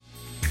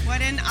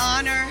What an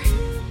honor.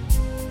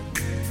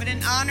 What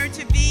an honor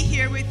to be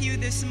here with you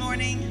this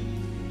morning.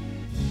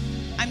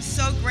 I'm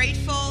so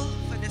grateful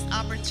for this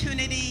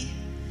opportunity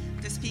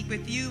to speak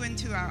with you and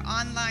to our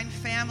online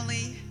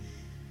family.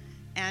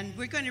 And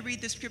we're going to read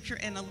the scripture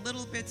in a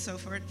little bit, so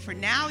for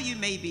now you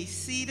may be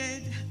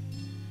seated.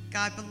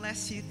 God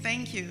bless you.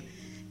 Thank you.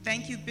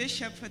 Thank you,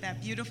 Bishop, for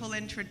that beautiful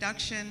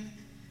introduction.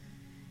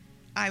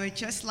 I would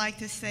just like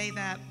to say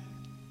that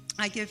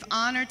I give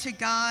honor to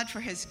God for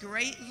his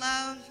great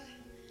love,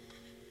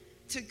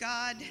 to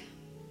God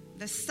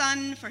the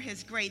Son for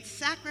his great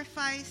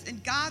sacrifice,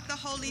 and God the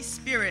Holy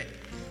Spirit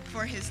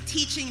for his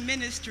teaching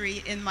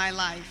ministry in my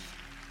life.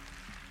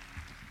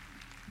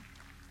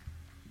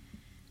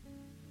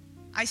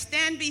 I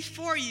stand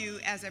before you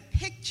as a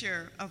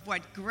picture of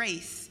what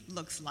grace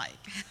looks like.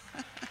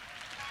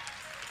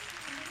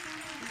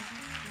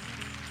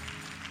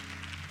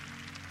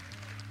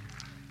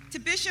 To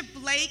Bishop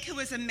Blake, who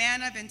is a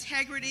man of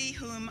integrity,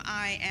 whom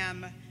I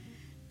am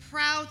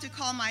proud to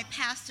call my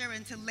pastor,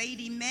 and to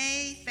Lady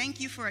May,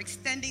 thank you for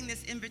extending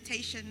this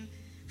invitation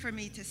for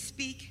me to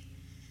speak.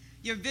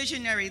 Your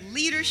visionary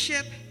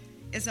leadership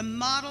is a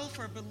model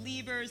for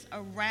believers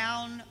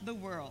around the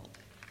world,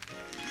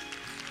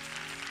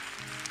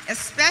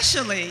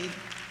 especially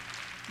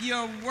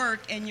your work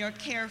and your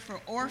care for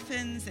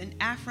orphans in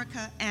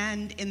Africa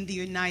and in the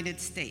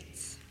United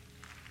States.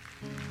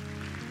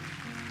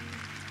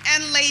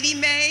 And Lady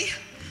May,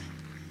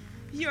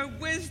 your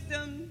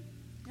wisdom,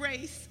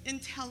 grace,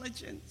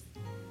 intelligence,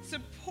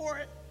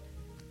 support,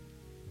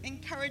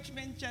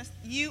 encouragement,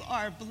 you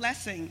are a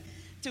blessing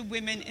to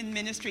women in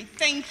ministry.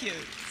 Thank you.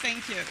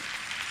 Thank you.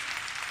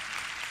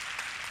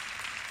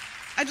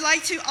 I'd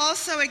like to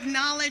also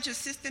acknowledge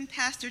Assistant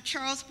Pastor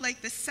Charles Blake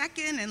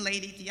II and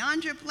Lady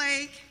Deandra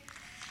Blake,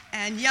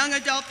 and young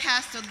adult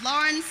Pastor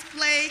Lawrence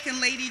Blake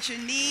and Lady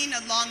Janine,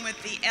 along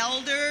with the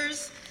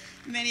elders,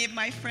 many of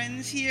my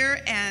friends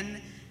here, and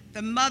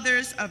the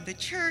mothers of the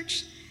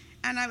church.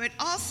 And I would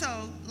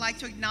also like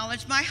to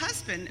acknowledge my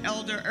husband,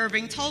 Elder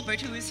Irving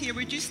Tolbert, who is here.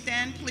 Would you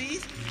stand,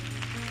 please?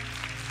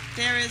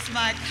 There is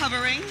my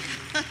covering.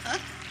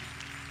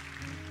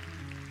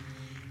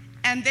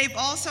 And they've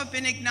also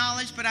been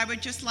acknowledged, but I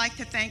would just like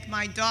to thank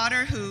my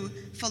daughter,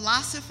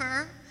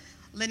 philosopher,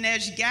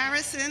 Lineage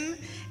Garrison,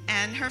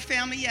 and her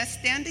family. Yes,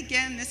 stand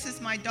again. This is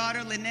my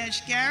daughter,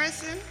 Lineage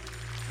Garrison,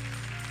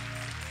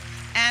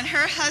 and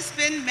her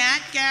husband,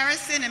 Matt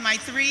Garrison, and my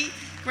three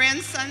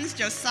grandsons,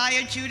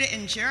 Josiah, Judah,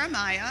 and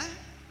Jeremiah.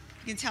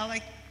 You can tell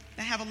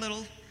they have a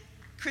little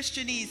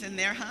Christianese in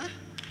there, huh?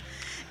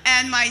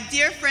 And my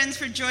dear friends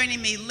for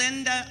joining me,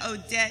 Linda,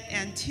 Odette,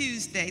 and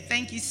Tuesday.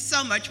 Thank you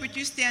so much. Would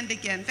you stand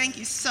again? Thank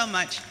you so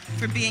much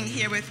for being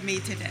here with me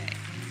today.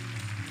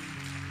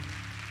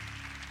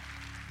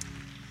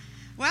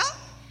 Well,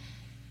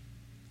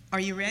 are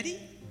you ready?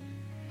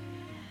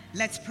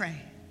 Let's pray.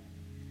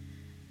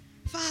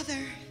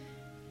 Father,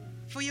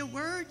 for your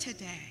word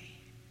today,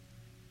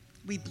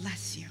 we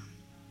bless you.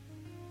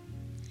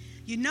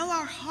 You know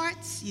our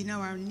hearts, you know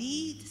our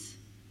needs.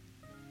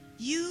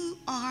 You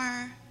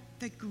are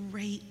the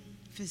great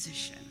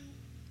physician.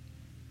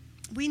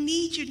 We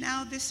need you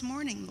now this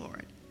morning,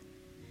 Lord,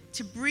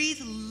 to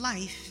breathe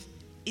life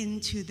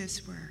into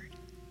this word.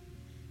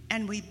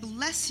 And we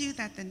bless you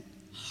that the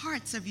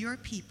hearts of your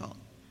people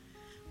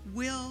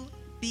will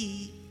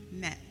be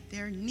met.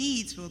 Their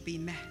needs will be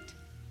met.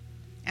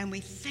 And we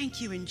thank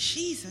you in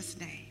Jesus'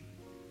 name.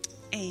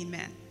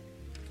 Amen.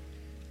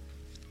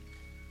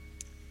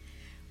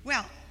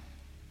 Well,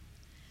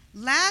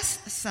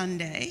 last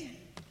Sunday,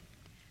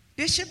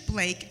 Bishop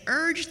Blake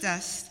urged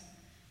us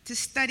to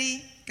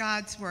study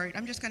God's word.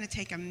 I'm just going to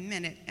take a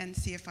minute and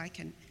see if I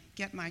can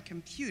get my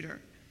computer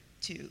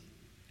to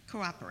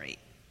cooperate.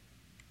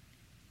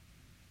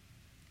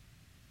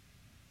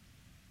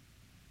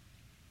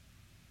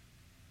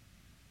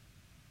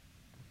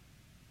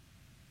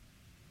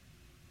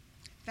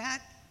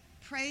 That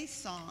praise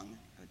song,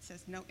 it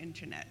says no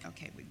internet.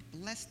 Okay, we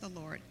bless the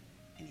Lord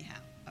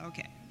anyhow.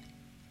 Okay.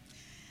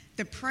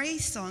 The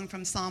praise song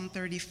from Psalm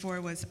 34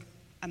 was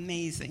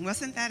amazing.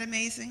 Wasn't that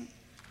amazing?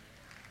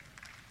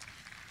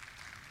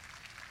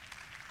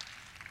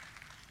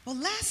 Well,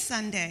 last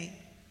Sunday,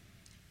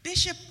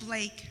 Bishop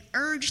Blake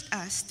urged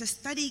us to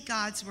study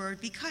God's word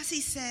because he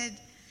said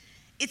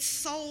it's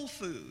soul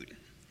food.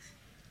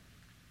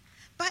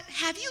 But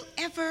have you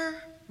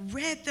ever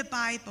read the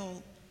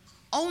Bible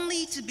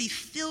only to be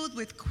filled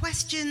with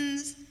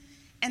questions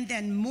and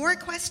then more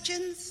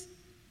questions?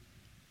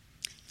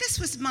 This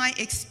was my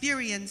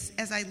experience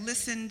as I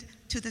listened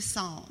to the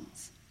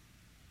Psalms.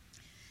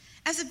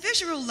 As a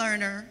visual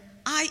learner,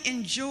 I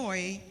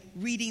enjoy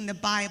reading the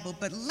Bible,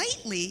 but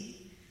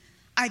lately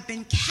I've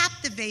been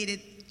captivated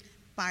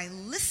by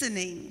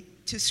listening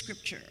to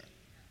Scripture.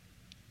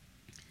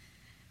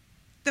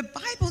 The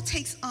Bible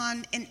takes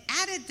on an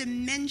added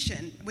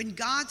dimension when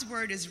God's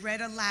word is read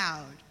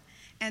aloud.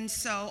 And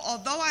so,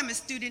 although I'm a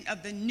student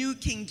of the New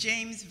King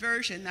James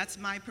Version, that's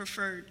my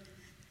preferred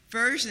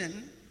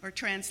version or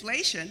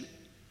translation,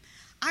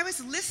 I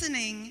was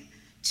listening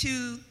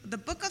to the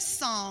book of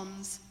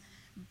Psalms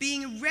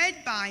being read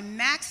by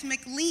Max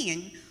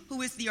McLean,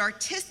 who is the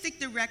artistic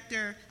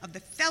director of the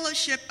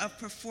Fellowship of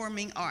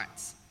Performing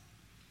Arts.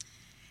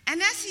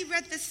 And as he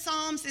read the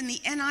Psalms in the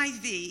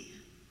NIV,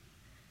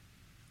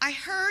 I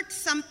heard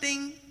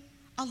something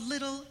a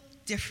little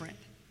different.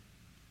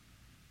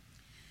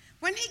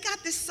 When he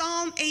got to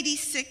Psalm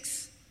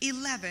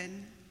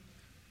 86:11,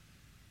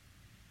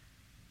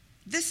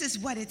 this is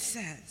what it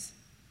says.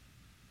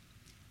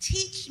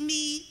 Teach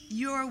me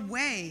your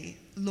way,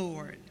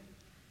 Lord,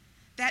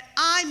 that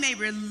I may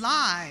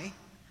rely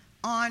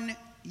on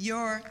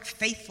your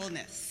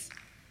faithfulness.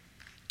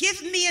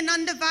 Give me an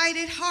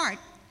undivided heart,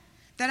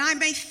 that I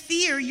may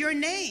fear your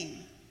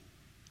name.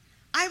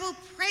 I will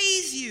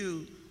praise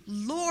you,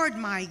 Lord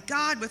my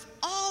God, with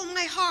all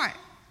my heart.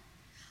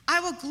 I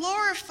will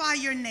glorify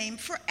your name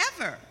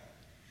forever,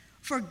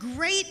 for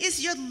great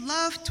is your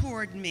love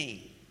toward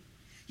me.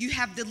 You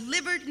have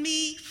delivered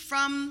me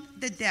from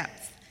the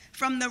depths,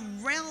 from the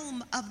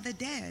realm of the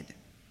dead.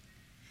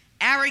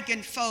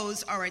 Arrogant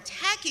foes are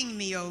attacking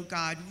me, O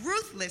God.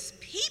 Ruthless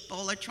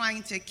people are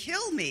trying to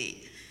kill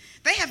me.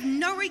 They have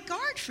no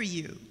regard for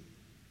you.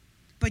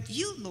 But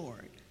you,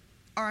 Lord,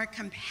 are a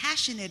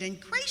compassionate and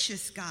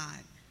gracious God,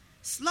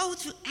 slow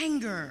to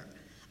anger,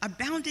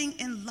 abounding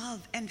in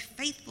love and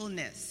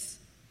faithfulness.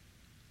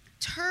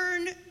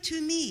 Turn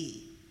to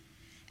me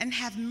and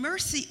have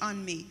mercy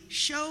on me.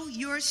 Show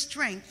your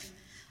strength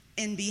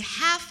in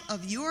behalf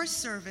of your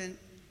servant.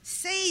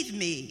 Save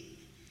me,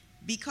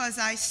 because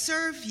I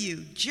serve you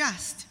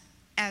just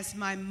as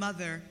my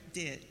mother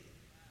did.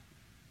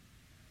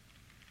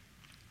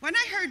 When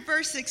I heard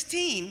verse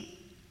 16,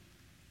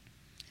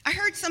 I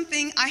heard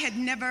something I had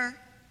never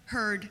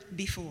heard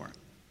before.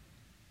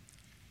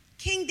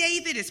 King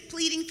David is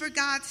pleading for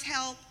God's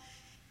help,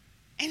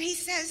 and he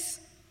says,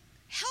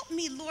 help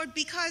me, Lord,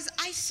 because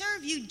I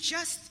serve you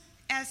just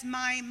as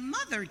my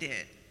mother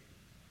did.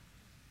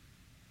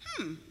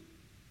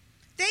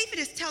 David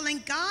is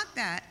telling God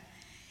that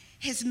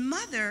his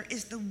mother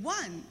is the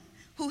one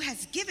who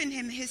has given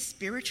him his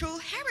spiritual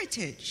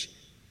heritage.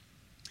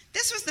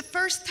 This was the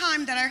first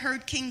time that I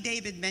heard King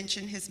David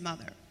mention his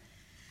mother.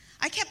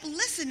 I kept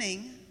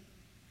listening,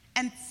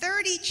 and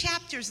 30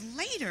 chapters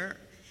later,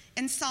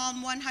 in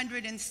Psalm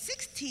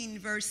 116,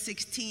 verse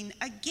 16,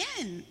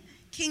 again,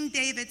 King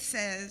David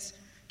says,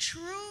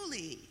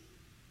 truly,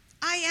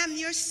 I am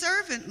your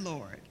servant,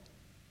 Lord.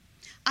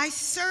 I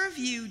serve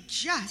you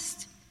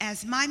just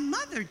as my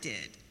mother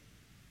did.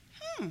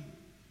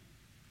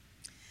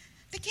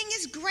 The king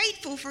is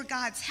grateful for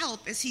God's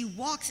help as he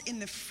walks in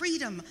the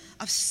freedom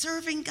of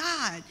serving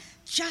God,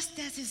 just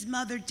as his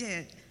mother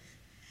did.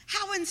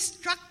 How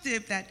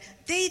instructive that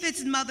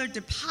David's mother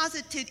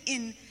deposited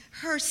in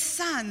her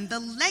son the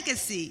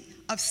legacy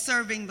of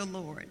serving the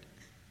Lord.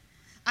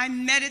 I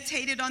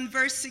meditated on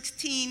verse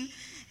 16,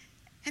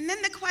 and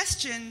then the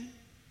question,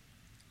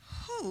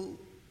 who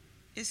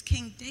is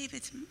King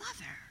David's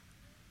mother?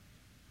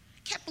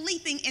 Kept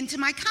leaping into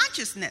my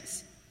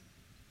consciousness.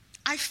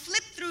 I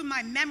flipped through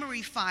my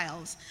memory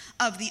files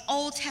of the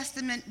Old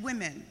Testament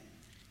women,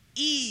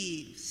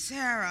 Eve,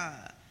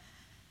 Sarah,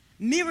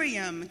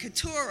 Miriam,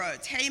 Keturah,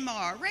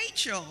 Tamar,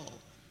 Rachel,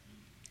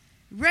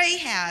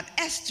 Rahab,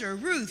 Esther,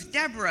 Ruth,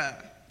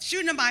 Deborah,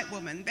 Shunammite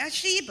woman,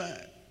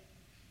 Bathsheba.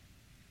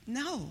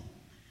 No,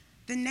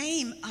 the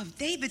name of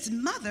David's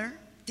mother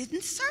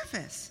didn't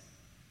surface.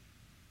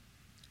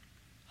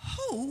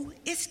 Who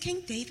is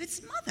King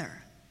David's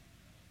mother?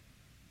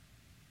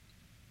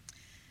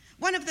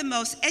 One of the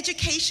most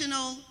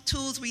educational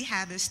tools we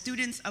have as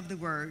students of the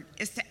Word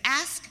is to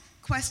ask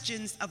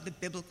questions of the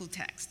biblical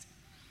text.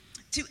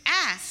 To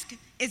ask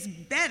is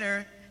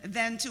better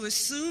than to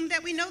assume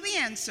that we know the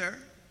answer,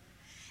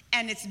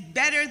 and it's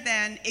better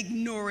than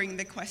ignoring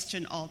the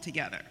question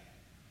altogether.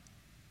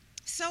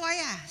 So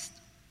I asked,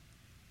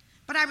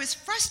 but I was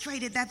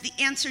frustrated that the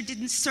answer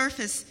didn't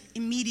surface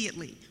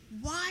immediately.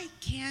 Why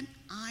can't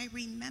I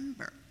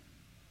remember?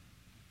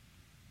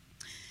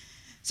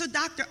 So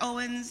Dr.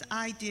 Owens,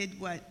 I did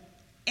what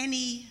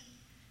any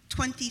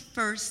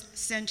 21st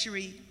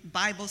century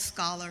Bible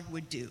scholar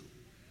would do.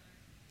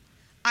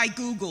 I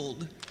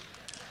Googled,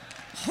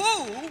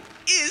 who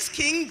is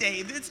King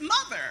David's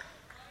mother?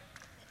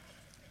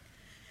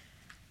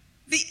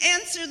 The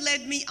answer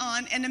led me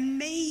on an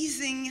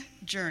amazing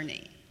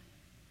journey.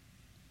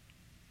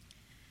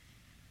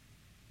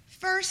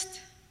 First,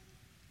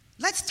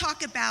 let's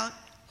talk about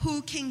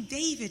who King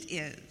David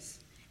is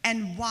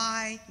and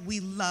why we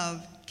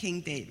love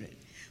King David.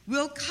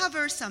 We'll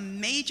cover some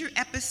major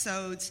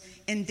episodes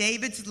in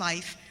David's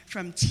life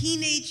from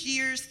teenage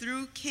years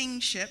through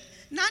kingship,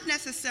 not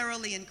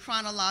necessarily in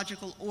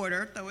chronological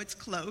order, though it's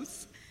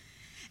close.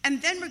 And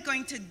then we're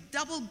going to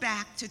double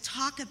back to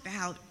talk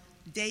about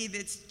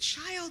David's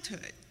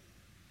childhood.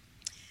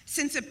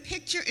 Since a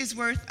picture is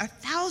worth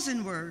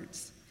 1,000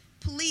 words,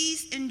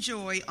 please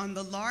enjoy on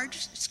the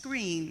large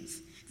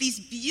screens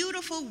these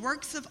beautiful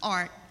works of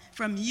art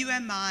from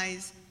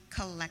UMI's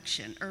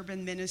collection,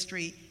 Urban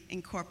Ministry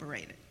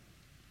Incorporated.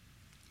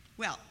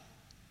 Well,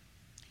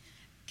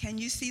 can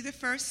you see the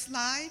first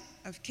slide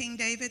of King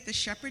David, the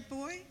shepherd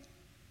boy?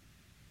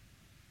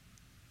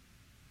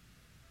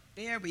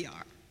 There we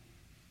are.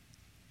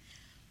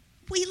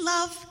 We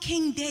love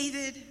King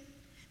David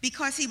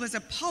because he was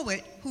a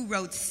poet who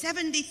wrote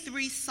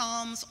 73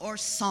 psalms or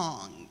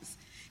songs.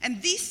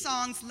 And these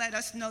songs let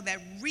us know that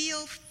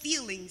real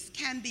feelings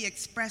can be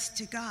expressed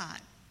to God.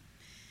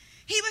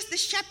 He was the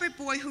shepherd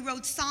boy who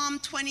wrote Psalm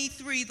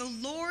 23, "The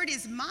Lord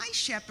is my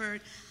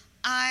shepherd,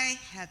 I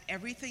have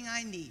everything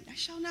I need, I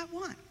shall not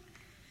want."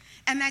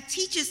 And that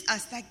teaches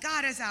us that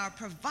God is our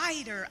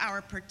provider,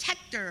 our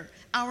protector,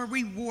 our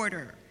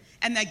rewarder,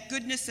 and that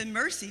goodness and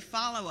mercy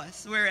follow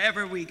us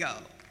wherever we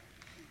go.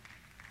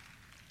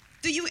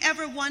 Do you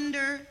ever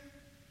wonder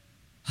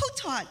who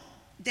taught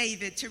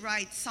David to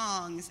write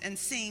songs and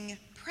sing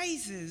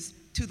praises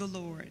to the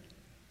Lord?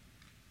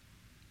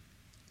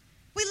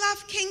 We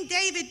love King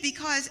David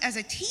because as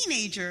a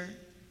teenager,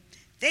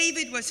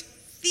 David was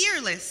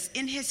fearless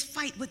in his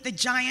fight with the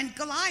giant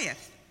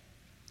Goliath.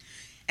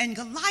 And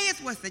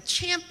Goliath was the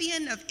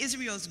champion of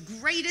Israel's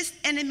greatest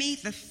enemy,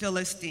 the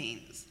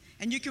Philistines.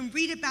 And you can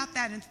read about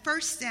that in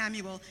 1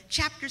 Samuel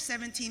chapter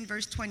 17,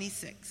 verse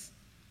 26.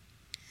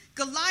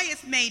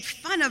 Goliath made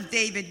fun of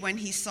David when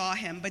he saw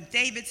him, but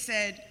David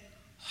said,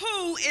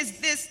 "Who is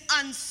this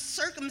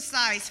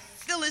uncircumcised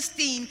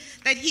Philistine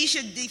that he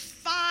should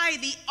defy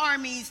the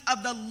armies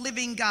of the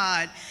living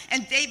God?"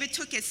 And David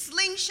took his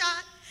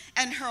slingshot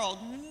and hurled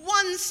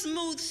one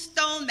smooth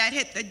stone that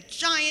hit the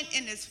giant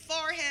in his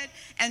forehead,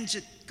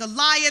 and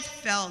Goliath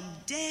fell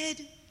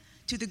dead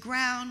to the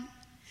ground.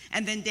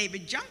 And then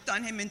David jumped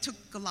on him and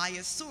took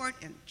Goliath's sword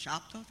and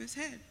chopped off his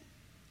head.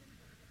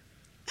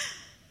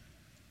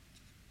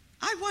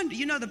 I wonder,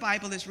 the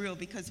Bible is real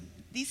because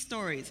these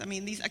stories,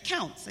 these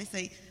accounts, they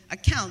say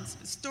accounts.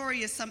 A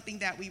story is something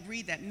that we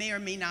read that may or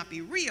may not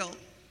be real,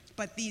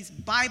 but these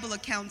Bible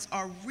accounts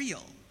are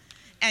real.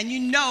 And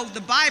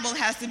the Bible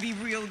has to be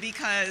real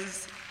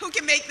because who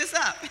can make this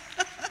up?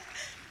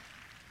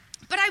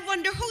 But I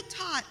wonder who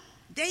taught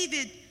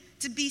David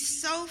to be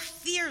so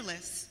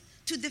fearless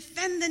to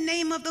defend the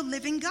name of the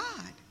living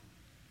God.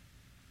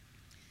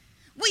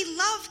 We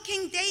love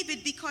King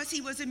David because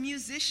he was a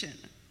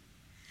musician.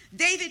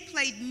 David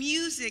played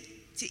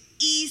music to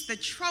ease the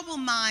troubled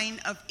mind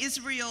of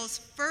Israel's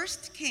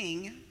first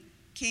king,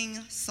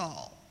 King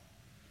Saul.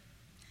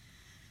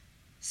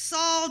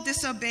 Saul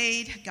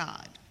disobeyed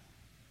God.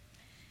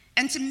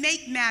 And to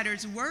make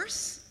matters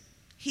worse,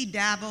 he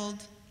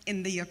dabbled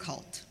in the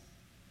occult.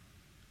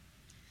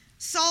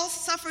 Saul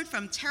suffered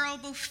from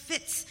terrible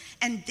fits,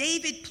 and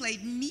David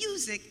played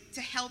music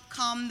to help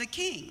calm the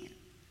king.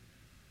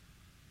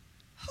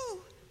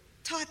 Who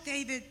taught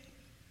David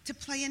to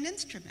play an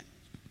instrument?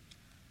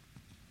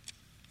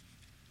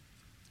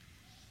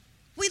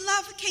 We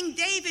love King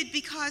David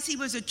because he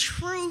was a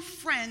true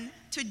friend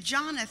to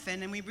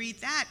Jonathan, and we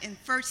read that in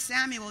 1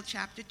 Samuel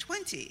chapter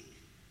 20.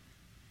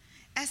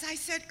 As I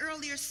said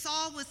earlier,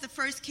 Saul was the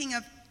first king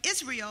of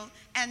Israel,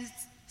 and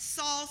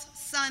Saul's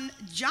son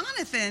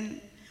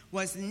Jonathan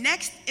was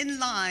next in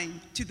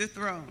line to the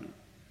throne.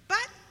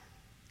 But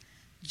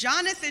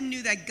Jonathan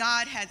knew that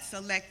God had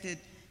selected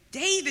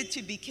David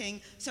to be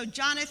king, so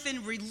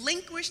Jonathan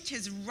relinquished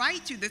his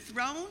right to the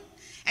throne,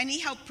 and he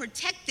helped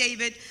protect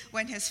David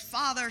when his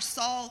father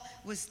Saul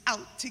was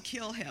out to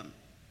kill him.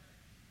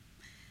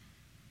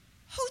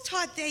 Who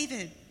taught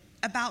David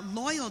about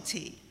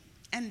loyalty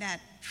and that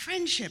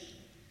friendship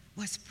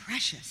was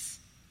precious?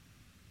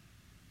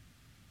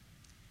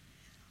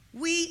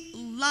 We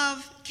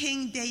love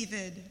King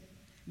David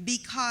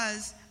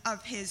because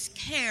of his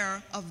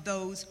care of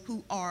those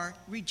who are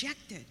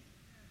rejected.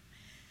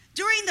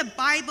 During the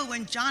Bible,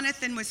 when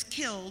Jonathan was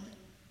killed,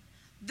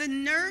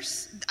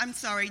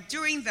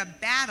 during the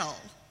battle,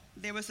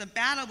 there was a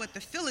battle with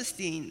the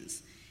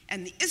Philistines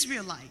and the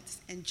Israelites,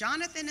 and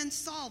Jonathan and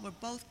Saul were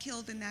both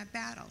killed in that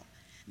battle.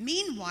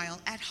 Meanwhile,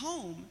 at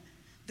home,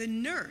 the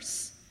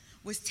nurse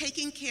was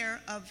taking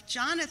care of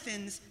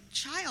Jonathan's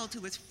child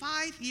who was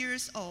 5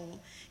 years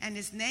old, and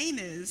his name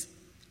is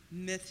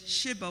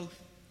Mephibosheth.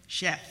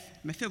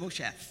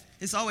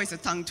 It's always a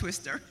tongue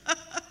twister.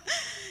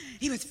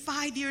 He was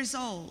 5 years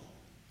old,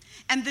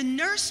 and the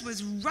nurse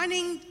was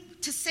running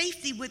to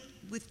safety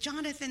with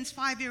Jonathan's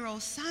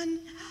 5-year-old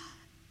son,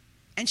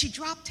 and she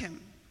dropped him.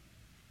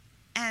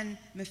 And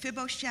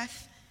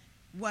Mephibosheth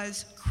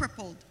was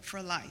crippled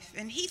for life,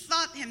 and he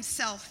thought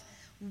himself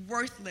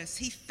worthless.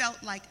 He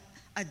felt like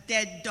a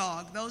dead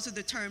dog. Those are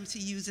the terms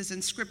he uses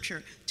in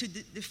Scripture to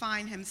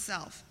define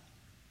himself.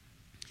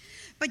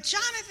 But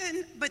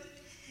Jonathan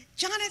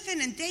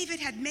and David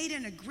had made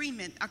an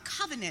agreement, a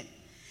covenant,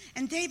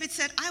 and David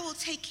said, "I will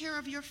take care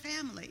of your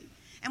family."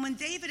 And when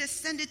David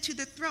ascended to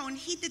the throne,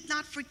 he did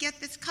not forget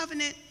this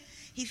covenant.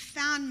 He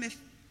found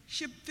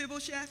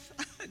Mephibosheth,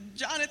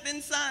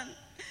 Jonathan's son,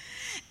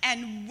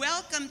 and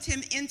welcomed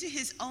him into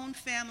his own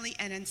family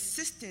and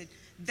insisted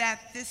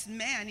that this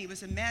man, he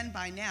was a man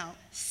by now,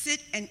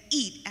 sit and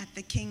eat at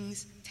the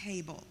king's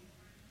table.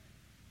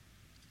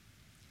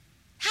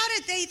 How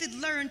did David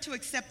learn to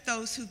accept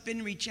those who've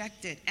been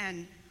rejected?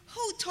 And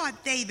who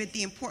taught David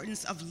the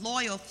importance of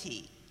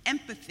loyalty,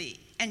 empathy,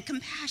 and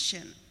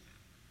compassion?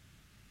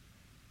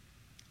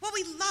 Well,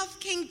 we love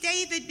King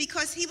David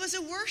because he was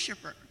a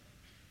worshiper.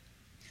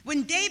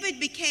 When David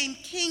became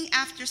king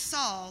after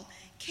Saul,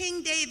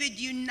 King David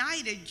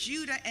united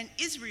Judah and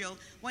Israel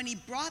when he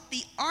brought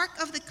the Ark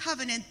of the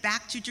Covenant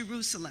back to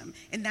Jerusalem.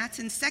 And that's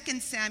in 2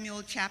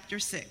 Samuel chapter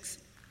 6.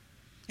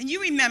 And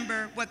you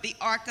remember what the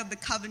Ark of the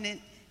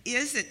Covenant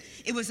is.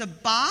 It was a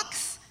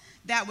box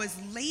that was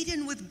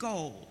laden with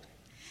gold.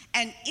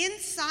 And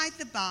inside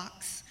the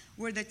box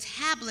were the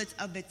tablets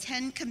of the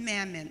 10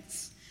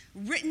 Commandments,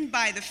 written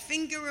by the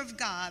finger of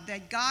God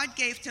that God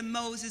gave to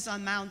Moses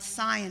on Mount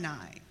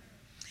Sinai.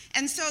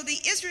 And so the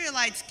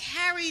Israelites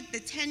carried the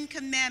 10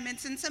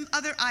 Commandments and some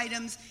other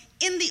items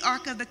in the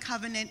Ark of the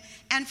Covenant,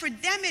 and for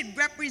them it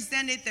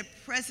represented the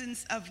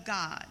presence of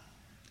God.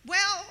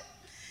 Well,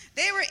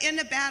 they were in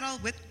a battle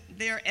with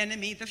their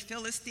enemy, the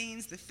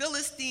Philistines. The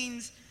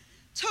Philistines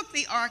took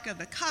the Ark of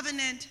the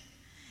Covenant,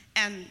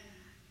 and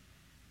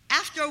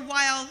after a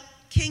while,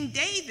 King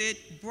David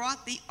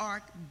brought the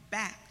Ark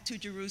back to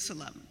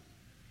Jerusalem.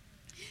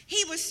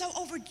 He was so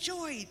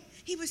overjoyed.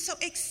 He was so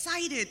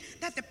excited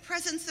that the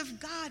presence of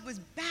God was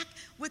back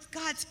with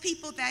God's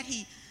people that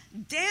he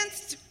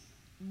danced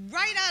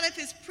right out of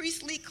his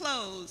priestly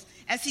clothes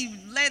as he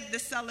led the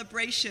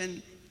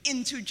celebration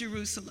into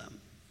Jerusalem.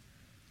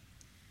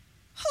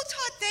 Who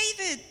taught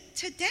David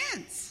to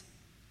dance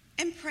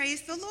and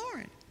praise the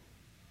Lord?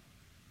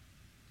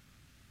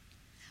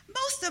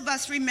 Most of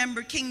us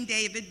remember King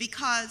David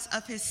because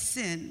of his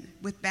sin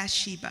with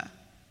Bathsheba.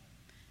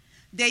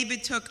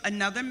 David took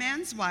another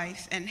man's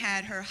wife and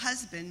had her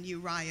husband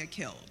Uriah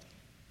killed.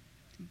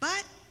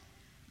 But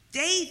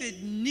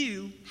David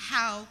knew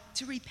how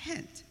to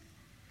repent.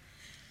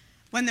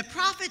 When the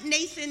prophet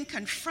Nathan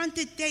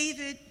confronted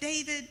David,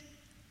 David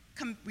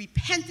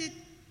repented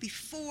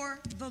before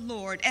the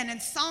Lord. And in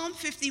Psalm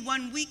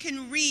 51, we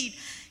can read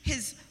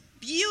his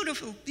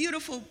beautiful,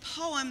 beautiful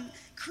poem,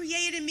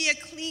 "Create in me a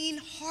clean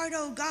heart,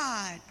 O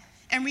God,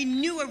 and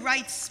renew a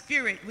right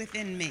spirit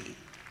within me."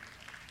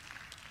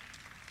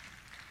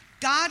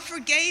 God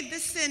forgave the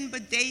sin,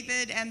 but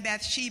David and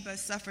Bathsheba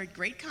suffered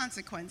great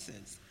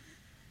consequences.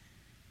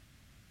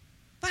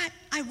 But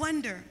I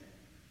wonder,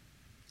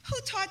 who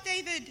taught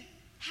David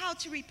how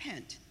to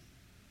repent?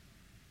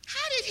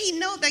 How did he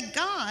know that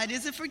God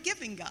is a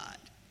forgiving God?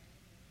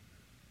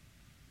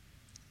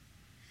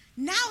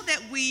 Now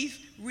that we've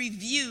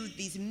reviewed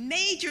these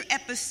major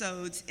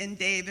episodes in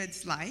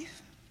David's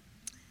life,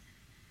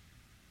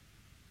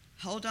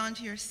 hold on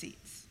to your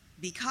seats,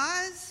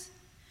 because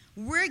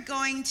we're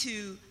going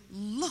to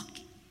look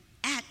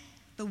at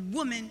the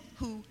woman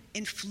who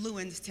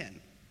influenced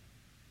him.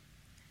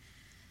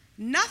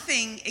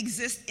 Nothing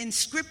exists in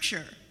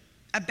Scripture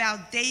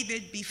about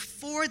David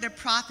before the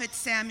prophet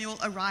Samuel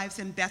arrives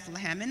in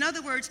Bethlehem. In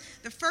other words,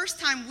 the first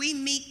time we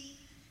meet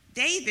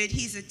David,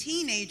 he's a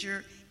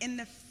teenager in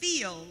the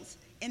fields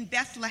in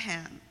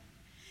Bethlehem.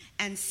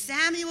 And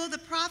Samuel the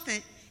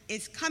prophet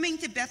is coming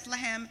to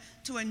Bethlehem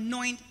to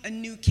anoint a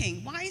new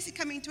king. Why is he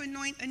coming to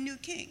anoint a new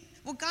king?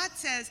 Well, God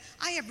says,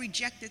 I have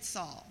rejected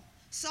Saul.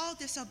 Saul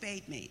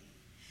disobeyed me.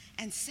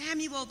 And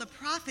Samuel the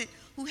prophet,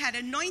 who had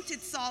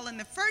anointed Saul in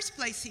the first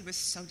place, he was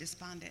so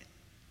despondent.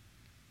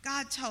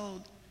 God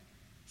told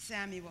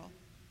Samuel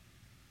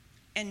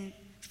in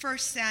 1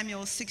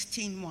 Samuel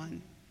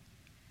 16:1,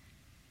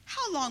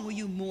 "How long will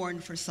you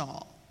mourn for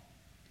Saul,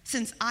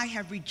 since I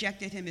have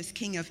rejected him as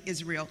king of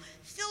Israel?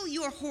 Fill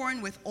your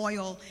horn with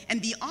oil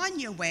and be on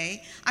your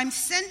way. I'm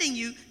sending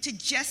you to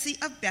Jesse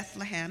of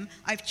Bethlehem.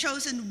 I've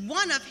chosen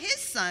one of his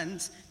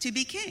sons to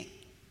be king."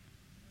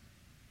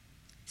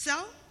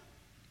 So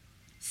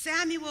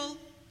Samuel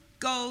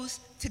goes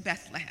to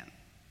Bethlehem.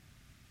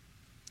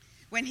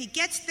 When he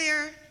gets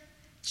there,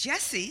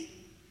 Jesse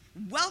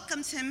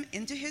welcomes him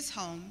into his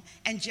home,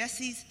 and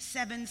Jesse's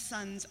 7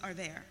 sons are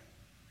there.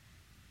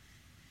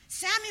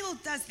 Samuel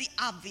does the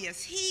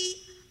obvious.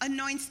 He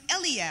anoints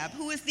Eliab,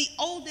 who is the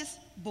oldest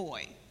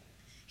boy.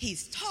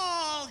 He's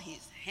tall,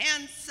 he's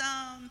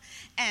handsome,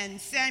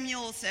 and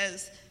Samuel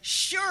says,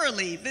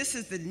 "Surely this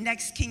is the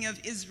next king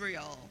of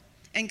Israel."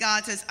 And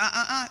God says,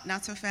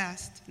 not so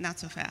fast, not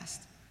so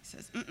fast. He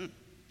says,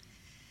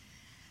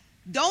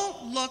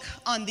 "Don't look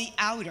on the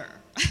outer."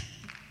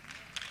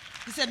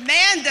 He said,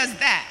 "Man does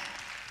that.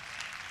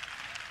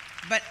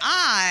 But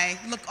I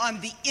look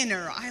on the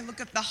inner. I look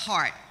at the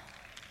heart.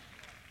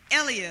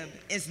 Eliab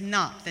is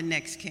not the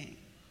next king."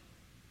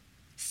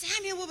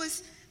 Samuel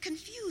was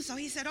confused. So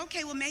he said,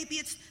 okay, well, maybe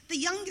it's the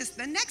youngest,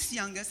 the next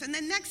youngest, and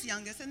the next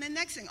youngest, and the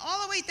next thing,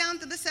 all the way down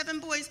to the 7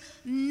 boys.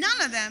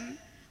 None of them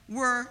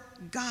were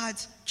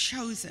God's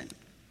chosen.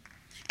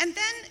 And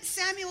then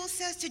Samuel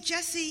says to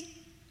Jesse,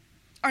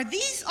 "Are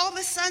these all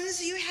the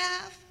sons you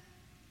have?"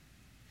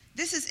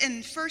 This is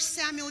in 1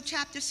 Samuel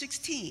chapter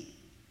 16.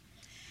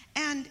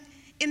 And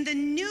in the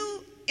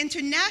New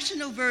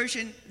International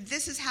Version,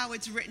 this is how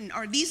it's written: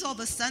 "Are these all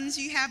the sons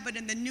you have?" But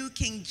in the New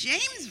King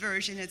James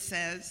Version, it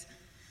says,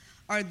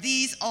 "Are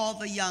these all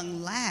the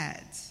young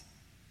lads?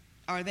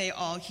 Are they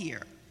all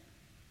here?"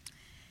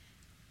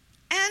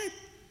 And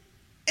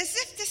as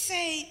if to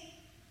say,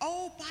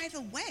 oh, by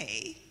the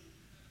way,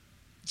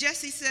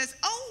 Jesse says,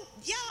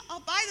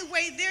 by the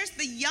way, there's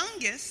the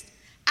youngest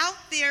out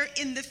there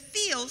in the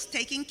fields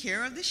taking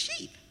care of the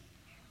sheep.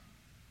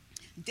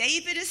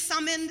 David is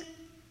summoned.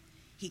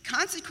 He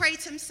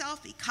consecrates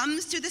himself. He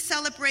comes to the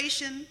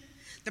celebration.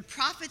 The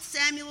prophet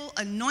Samuel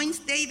anoints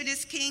David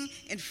as king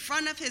in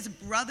front of his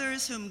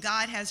brothers whom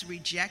God has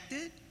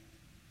rejected.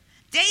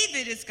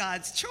 David is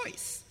God's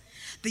choice.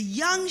 The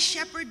young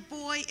shepherd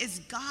boy is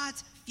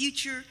God's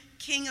future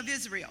king of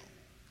Israel.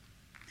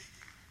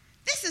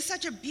 This is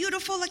such a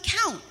beautiful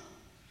account,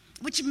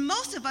 which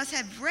most of us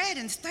have read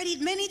and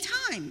studied many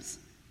times.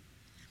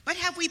 But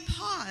have we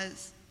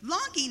paused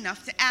long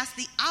enough to ask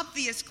the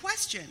obvious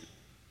question?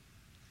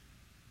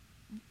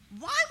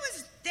 Why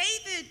was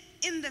David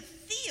in the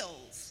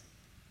fields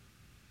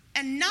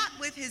and not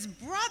with his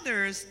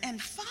brothers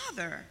and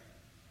father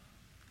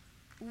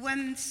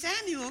when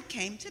Samuel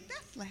came to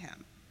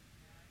Bethlehem?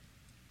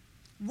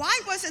 Why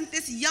wasn't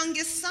this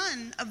youngest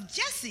son of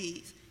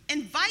Jesse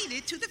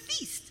invited to the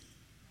feast?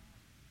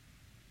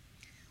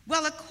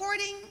 Well,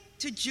 according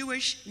to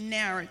Jewish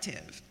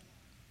narrative,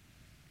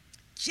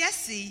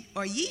 Jesse,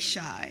 or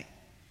Yishai,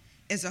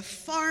 is a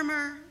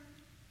farmer,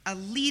 a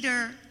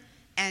leader,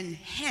 and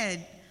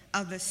head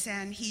of the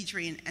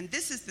Sanhedrin, and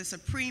this is the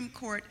Supreme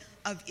Court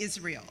of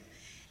Israel.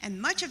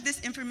 And much of this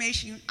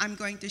information I'm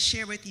going to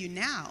share with you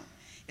now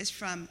is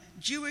from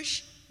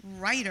Jewish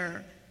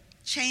writer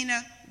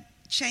Chana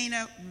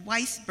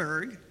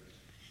Weisberg,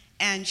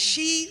 and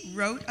she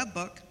wrote a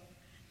book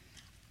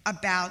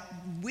about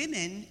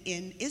women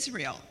in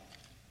Israel,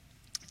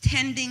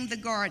 Tending the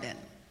Garden.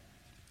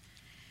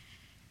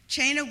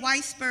 Chana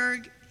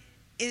Weisberg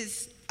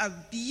is a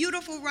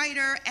beautiful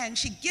writer, and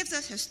she gives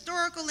us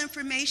historical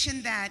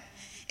information that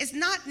is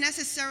not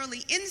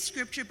necessarily in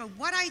Scripture, but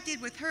what I did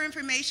with her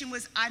information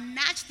was I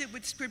matched it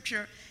with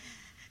Scripture,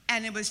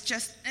 and it was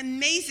just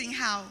amazing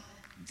how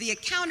the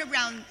account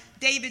around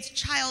David's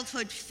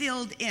childhood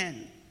filled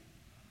in.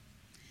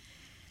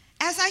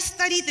 As I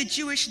studied the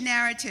Jewish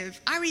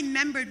narrative, I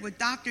remembered what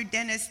Dr.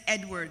 Dennis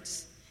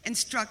Edwards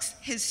instructs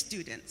his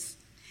students.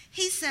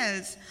 He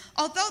says,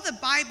 although the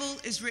Bible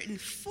is written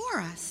for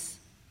us,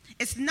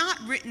 it's not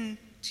written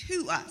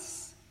to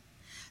us.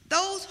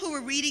 Those who were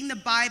reading the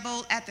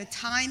Bible at the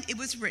time it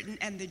was written,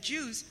 and the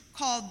Jews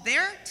called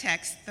their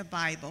text the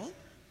Bible,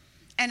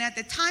 and at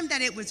the time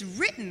that it was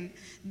written,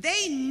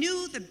 they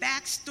knew the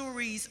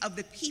backstories of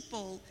the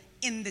people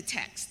in the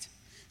text.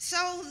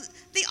 So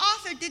the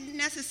author didn't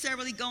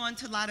necessarily go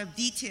into a lot of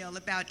detail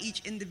about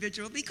each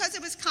individual because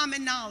it was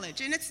common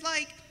knowledge. And it's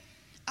like,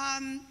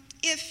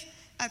 if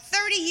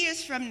 30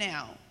 years from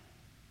now,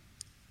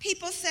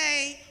 people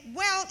say,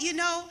 well,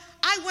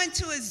 I went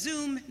to a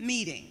Zoom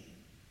meeting.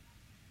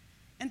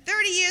 And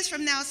 30 years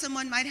from now,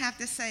 someone might have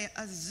to say,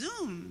 a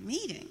Zoom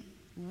meeting?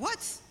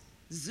 What's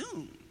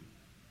Zoom?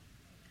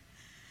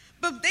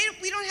 But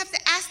we don't have to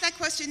ask that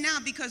question now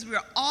because we're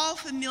all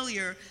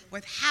familiar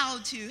with how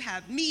to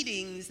have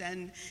meetings,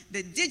 and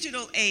the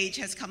digital age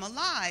has come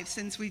alive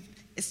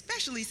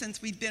especially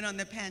since we've been on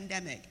the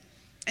pandemic.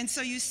 And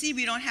so you see,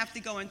 we don't have to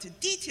go into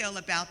detail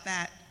about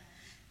that.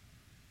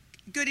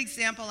 Good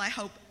example, I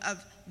hope,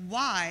 of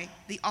why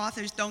the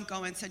authors don't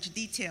go in such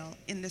detail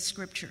in the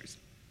scriptures.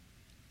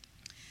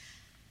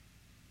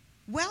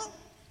 Well,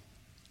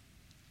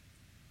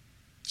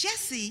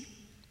 Jesse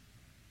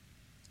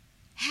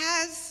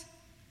has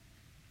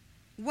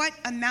what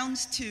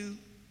amounts to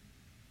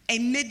a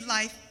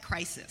midlife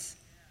crisis.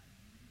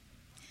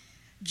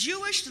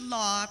 Jewish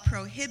law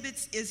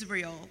prohibits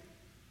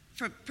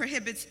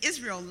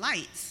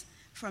Israelites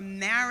from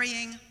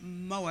marrying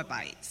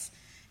Moabites.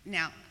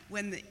 Now,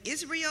 when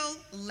Israel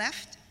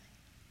left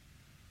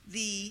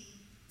the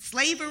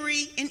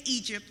slavery in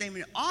Egypt, they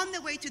were on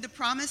their way to the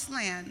promised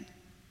land.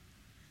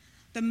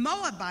 The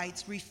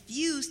Moabites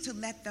refused to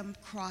let them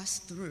cross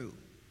through.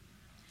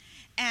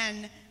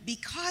 And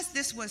because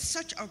this was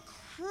such a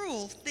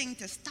cruel thing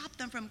to stop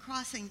them from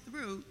crossing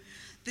through,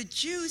 the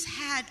Jews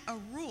had a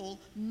rule: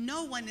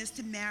 no one is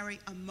to marry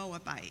a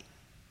Moabite.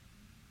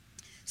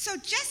 So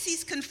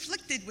Jesse's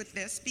conflicted with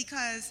this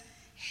because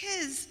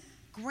his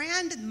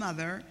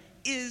grandmother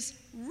is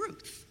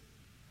Ruth.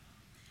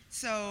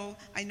 So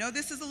I know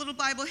this is a little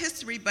Bible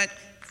history, but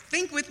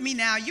think with me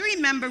now. You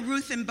remember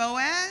Ruth and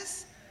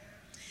Boaz?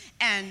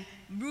 And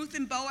Ruth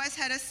and Boaz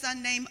had a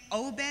son named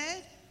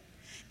Obed,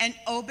 and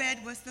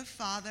Obed was the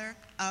father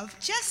of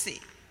Jesse.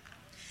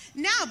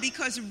 Now,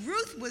 because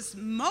Ruth was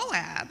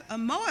a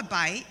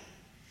Moabite,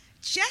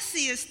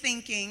 Jesse is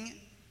thinking,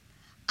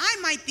 I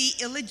might be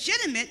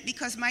illegitimate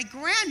because my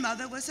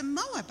grandmother was a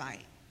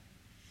Moabite.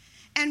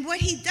 And what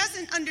he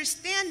doesn't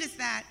understand is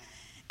that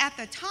at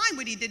the time,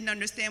 what he didn't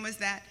understand was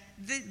that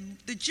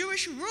the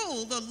Jewish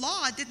rule, the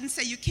law, didn't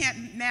say you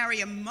can't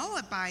marry a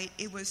Moabite.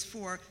 It was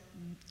for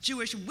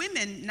Jewish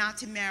women not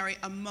to marry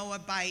a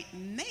Moabite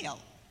male.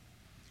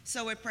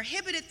 So it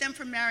prohibited them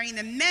from marrying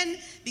the men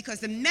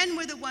because the men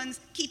were the ones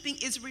keeping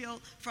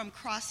Israel from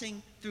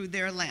crossing through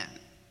their land.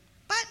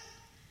 But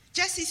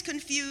Jesse's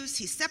confused.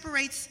 He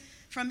separates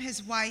from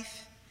his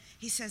wife.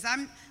 He says,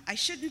 I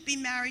shouldn't be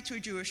married to a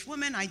Jewish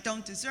woman. I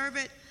don't deserve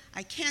it.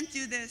 I can't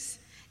do this.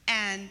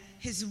 And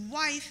his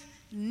wife,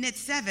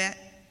 Nitzebet,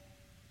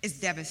 is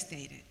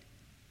devastated.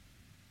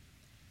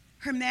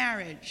 Her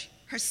marriage,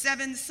 her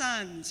 7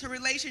 sons, her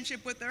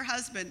relationship with her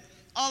husband,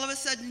 all of a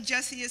sudden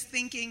Jesse is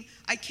thinking,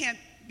 I can't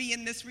be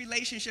in this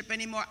relationship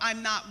anymore.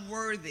 I'm not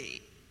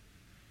worthy.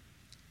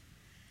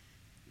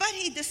 But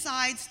he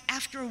decides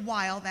after a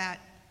while that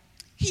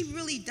he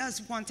really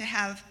does want to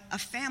have a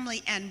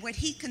family and what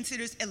he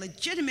considers a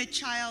legitimate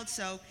child.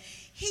 So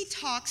he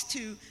talks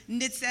to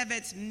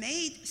Nitzebet's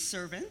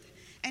maidservant,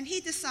 and he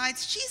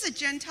decides she's a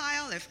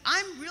Gentile. If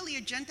I'm really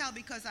a Gentile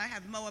because I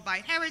have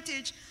Moabite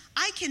heritage,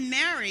 I can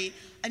marry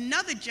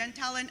another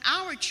Gentile and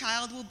our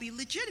child will be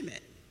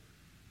legitimate.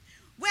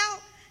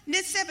 Well,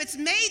 Nitzebet's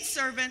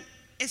maidservant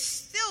is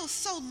still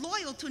so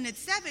loyal to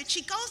Nitzebet.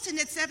 She goes to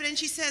Nitzebet and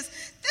she says,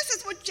 this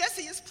is what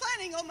Jesse is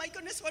planning. Oh my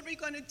goodness, what are we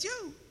going to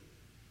do?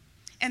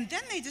 And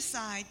then they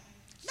decide,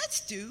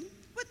 let's do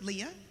what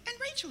Leah and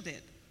Rachel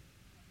did.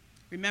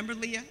 Remember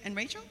Leah and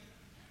Rachel?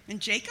 And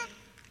Jacob?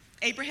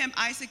 Abraham,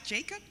 Isaac,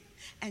 Jacob?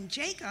 And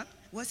Jacob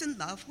was in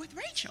love with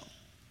Rachel.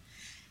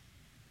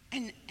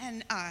 And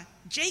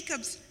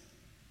Jacob's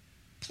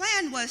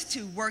plan was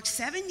to work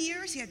 7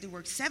 years. He had to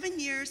work 7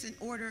 years in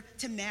order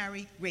to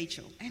marry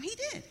Rachel. And he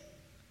did.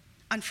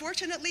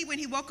 Unfortunately, when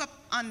he woke up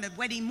on the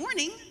wedding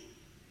morning,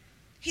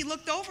 he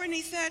looked over and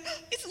he said,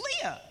 it's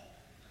Leah.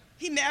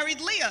 He married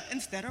Leah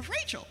instead of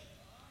Rachel.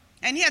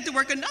 And he had to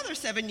work another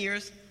 7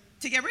 years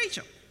to get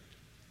Rachel.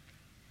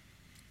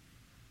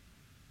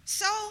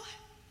 So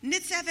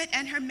Nitzebet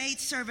and her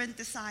maidservant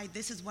decide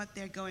this is what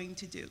they're going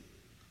to do.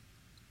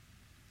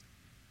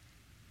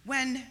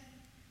 When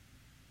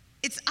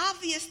it's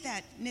obvious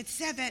that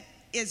Nitzebet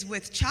is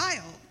with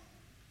child,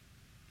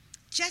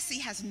 Jesse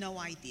has no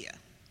idea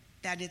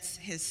that it's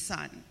his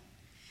son.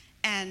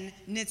 And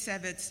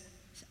Nitzebet's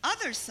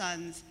other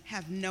sons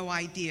have no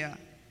idea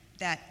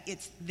that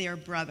it's their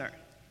brother.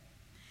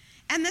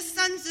 And the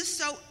sons are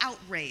so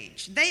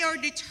outraged. They are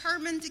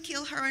determined to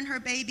kill her and her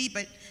baby,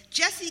 but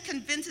Jesse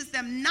convinces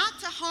them not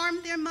to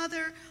harm their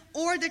mother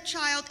or the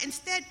child.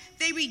 Instead,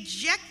 they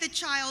reject the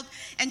child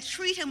and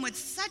treat him with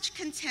such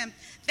contempt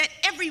that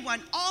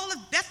everyone, all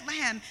of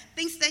Bethlehem,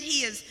 thinks that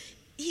he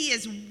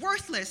is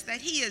worthless,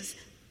 that he is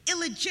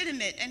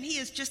illegitimate, and he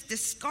is just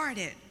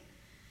discarded.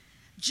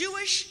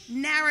 Jewish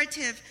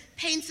narrative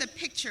paints a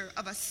picture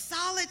of a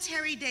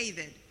solitary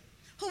David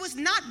who was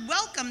not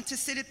welcome to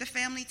sit at the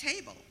family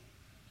table.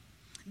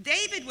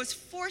 David was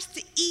forced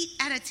to eat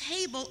at a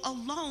table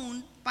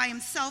alone by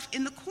himself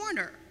in the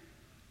corner.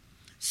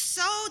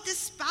 So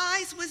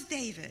despised was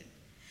David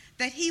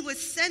that he was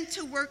sent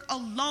to work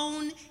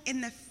alone in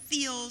the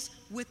fields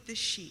with the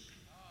sheep.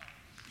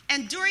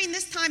 And during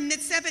this time,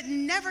 Nitzebet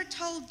never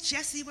told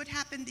Jesse what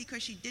happened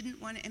because she didn't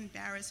want to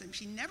embarrass him.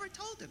 She never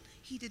told him.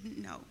 He didn't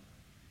know.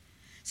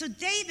 So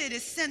David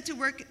is sent to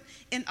work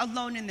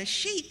alone in the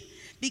sheep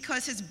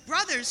because his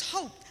brothers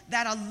hoped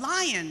that a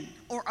lion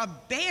or a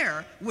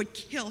bear would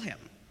kill him.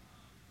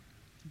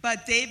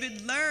 But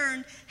David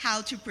learned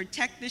how to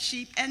protect the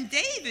sheep, and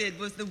David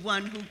was the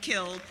one who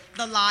killed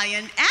the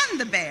lion and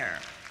the bear.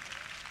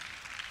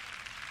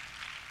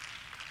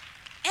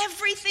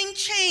 Everything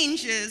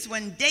changes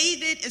when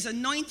David is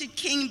anointed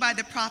king by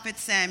the prophet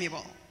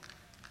Samuel.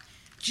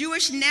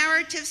 Jewish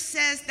narrative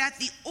says that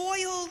the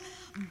oil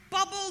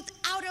bubbled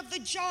out of the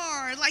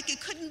jar like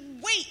it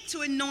couldn't wait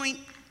to anoint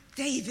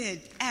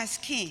David as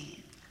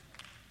king.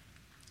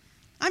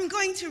 I'm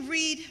going to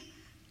read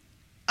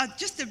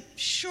just a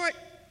short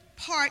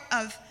part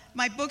of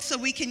my book so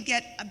we can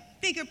get a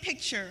bigger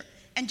picture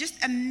and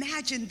just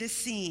imagine this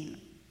scene.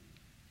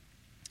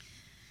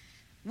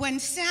 When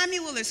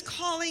Samuel is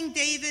calling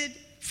David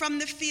from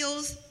the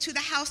fields to the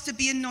house to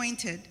be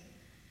anointed,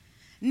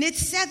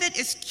 Nitzebet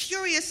is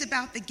curious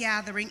about the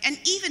gathering and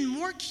even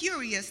more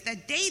curious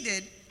that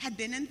David had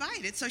been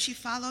invited, so she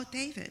followed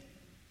David.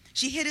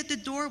 She hid at the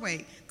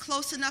doorway,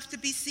 close enough to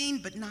be seen,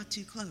 but not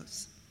too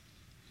close.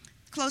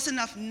 Close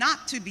enough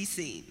not to be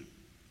seen,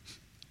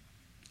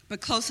 but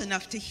close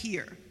enough to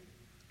hear.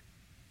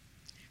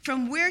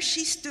 From where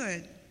she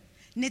stood,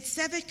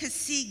 Nitzebet could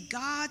see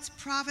God's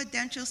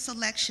providential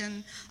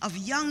selection of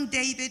young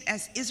David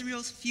as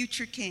Israel's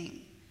future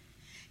king.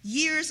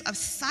 Years of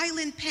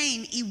silent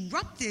pain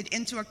erupted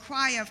into a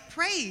cry of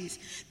praise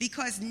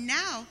because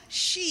now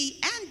she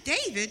and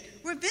David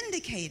were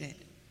vindicated.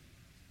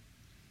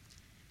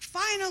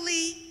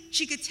 Finally,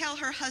 she could tell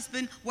her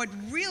husband what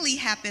really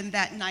happened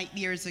that night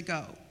years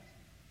ago.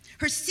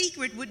 Her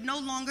secret would no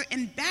longer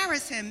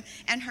embarrass him,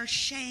 and her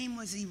shame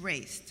was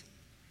erased.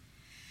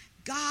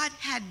 God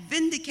had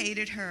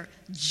vindicated her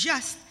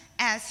just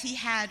as he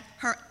had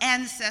her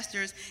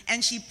ancestors,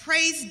 and she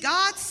praised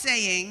God,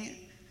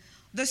 saying,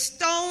 "The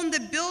stone the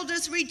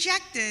builders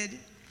rejected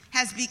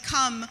has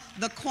become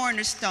the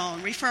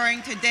cornerstone,"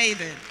 referring to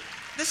David.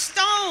 The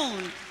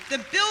stone the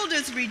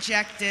builders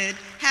rejected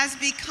has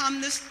become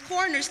this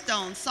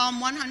cornerstone, Psalm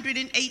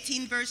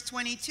 118, verse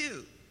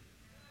 22.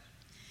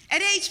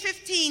 At age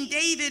 15,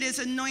 David is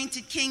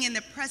anointed king in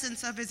the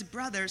presence of his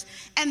brothers,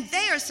 and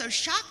they are so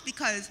shocked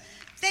because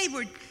they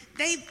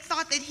they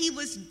thought that he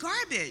was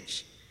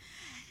garbage.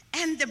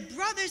 And the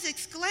brothers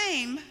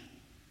exclaim,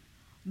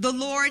 "The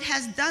Lord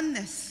has done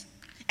this,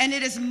 and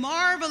it is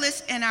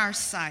marvelous in our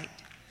sight.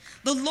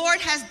 The Lord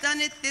has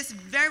done it this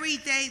very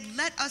day.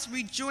 Let us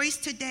rejoice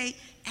today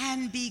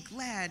and be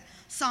glad."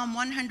 Psalm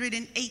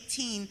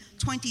 118,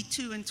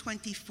 22 and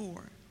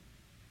 24.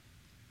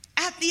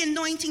 At the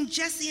anointing,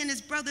 Jesse and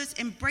his brothers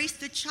embrace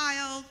the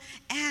child,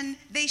 and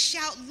they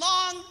shout,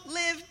 "Long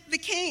live the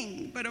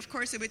king." But of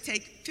course, it would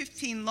take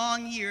 15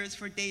 long years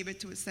for David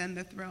to ascend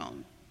the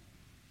throne.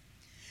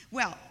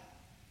 Well,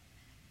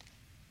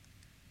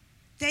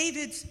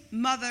 David's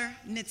mother,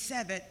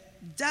 Nitsebet,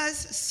 does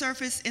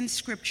surface in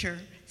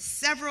Scripture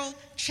several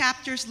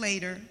chapters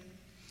later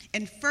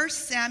in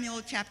 1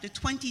 Samuel chapter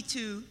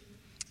 22,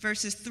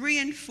 verses 3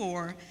 and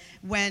 4,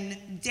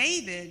 when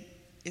David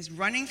is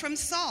running from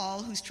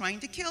Saul, who's trying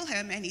to kill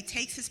him, and he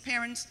takes his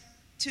parents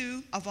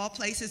to, of all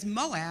places,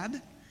 Moab,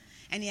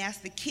 and he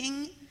asks the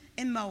king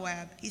in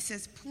Moab, he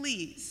says,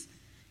 "Please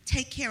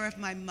take care of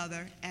my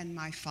mother and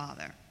my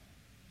father."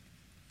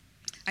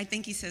 I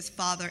think he says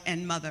father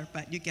and mother,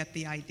 but you get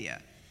the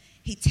idea.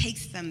 He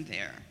takes them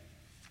there.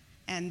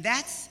 And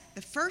that's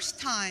the first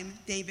time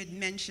David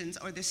mentions,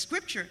 or the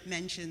scripture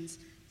mentions,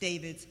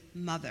 David's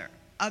mother,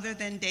 other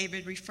than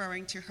David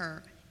referring to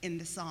her in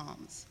the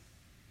Psalms.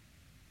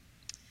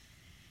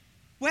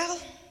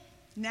 Well,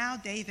 now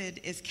David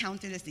is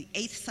counted as the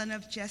 8th son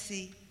of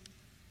Jesse,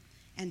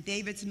 and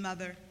David's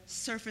mother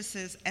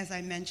surfaces, as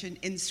I mentioned,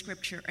 in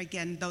Scripture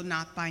again, though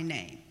not by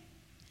name.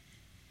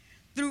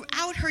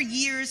 Throughout her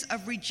years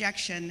of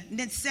rejection,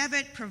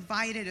 Nitsebet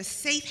provided a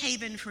safe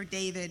haven for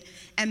David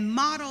and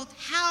modeled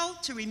how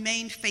to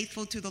remain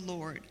faithful to the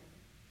Lord.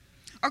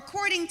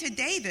 According to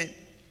David,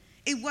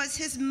 it was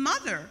his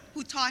mother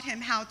who taught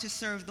him how to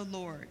serve the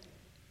Lord.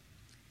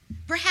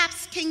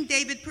 Perhaps King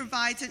David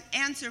provides an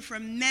answer for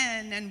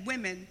men and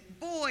women,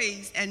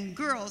 boys and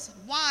girls,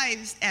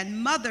 wives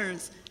and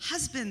mothers,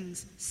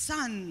 husbands,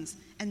 sons,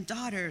 and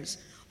daughters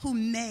who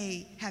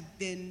may have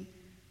been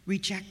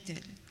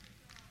rejected.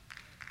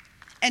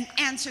 An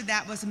answer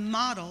that was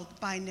modeled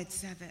by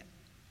Nitsebet.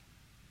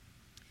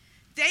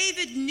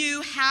 David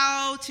knew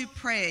how to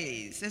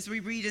praise, as we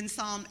read in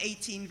Psalm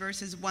 18,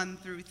 verses 1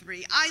 through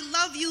 3. "I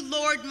love you,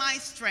 Lord, my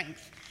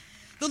strength.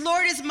 The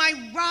Lord is my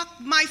rock,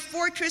 my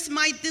fortress,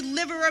 my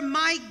deliverer.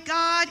 My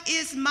God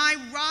is my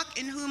rock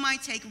in whom I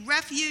take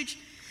refuge,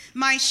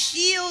 my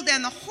shield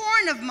and the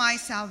horn of my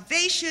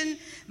salvation,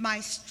 my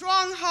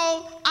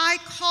stronghold. I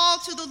call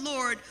to the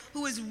Lord,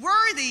 who is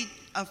worthy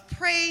of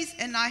praise,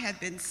 and I have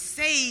been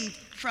saved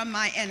from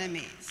my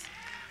enemies."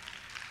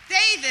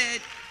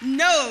 David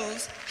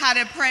knows how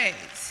to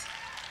praise.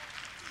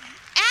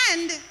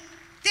 And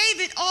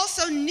David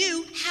also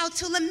knew how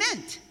to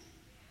lament.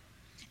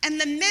 And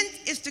lament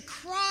is to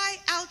cry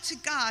out to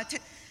God,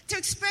 to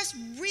express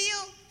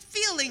real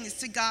feelings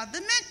to God.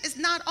 Lament is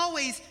not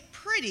always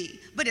pretty,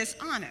 but it's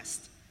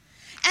honest.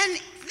 And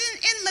then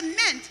in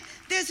lament,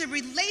 there's a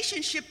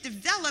relationship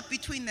developed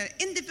between the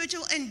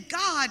individual and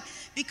God,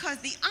 because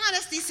the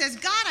honesty says,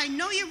 "God, I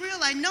know you're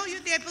real, I know you're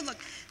there, but look,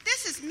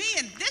 this is me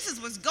and this is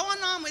what's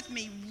going on with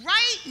me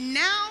right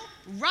now,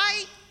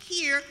 right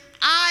here.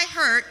 I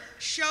hurt,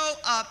 show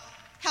up,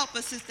 help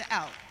a sister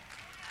out."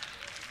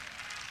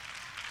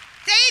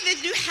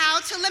 David knew how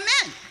to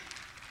lament.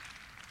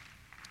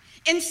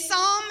 In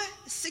Psalm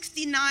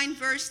 69,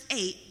 verse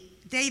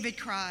 8, David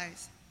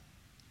cries,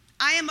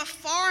 "I am a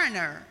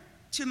foreigner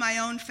to my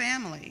own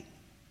family,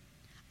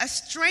 a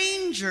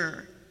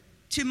stranger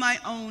to my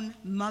own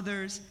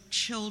mother's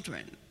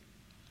children."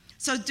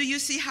 So do you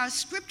see how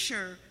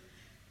Scripture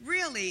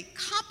really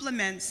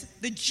complements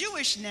the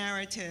Jewish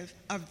narrative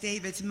of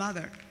David's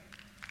mother?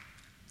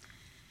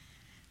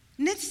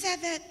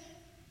 Nitsebet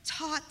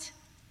taught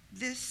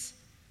this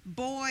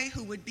boy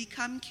who would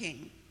become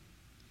king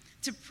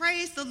to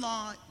praise the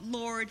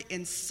Lord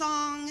in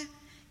song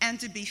and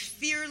to be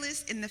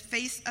fearless in the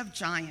face of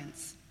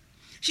giants.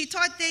 She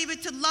taught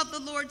David to love the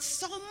Lord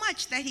so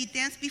much that he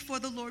danced before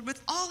the Lord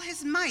with all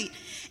his might.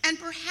 And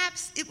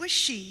perhaps it was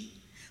she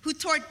who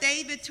taught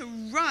David to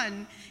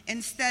run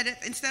instead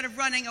of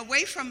running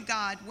away from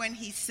God when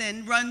he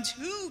sinned, run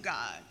to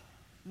God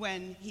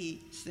when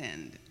he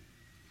sinned.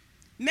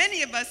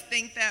 Many of us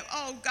think that,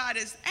 oh, God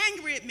is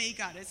angry at me,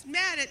 God is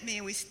mad at me,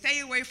 and we stay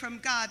away from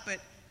God, but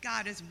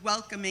God is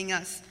welcoming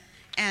us,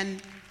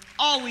 and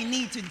all we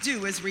need to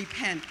do is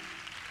repent.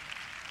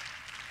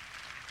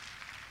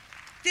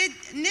 Did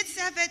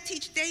Nitsebet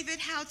teach David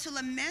how to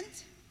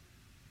lament?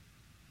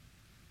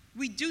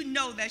 We do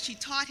know that she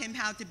taught him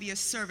how to be a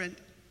servant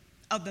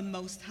of the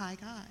Most High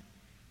God.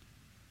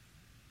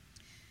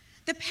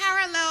 The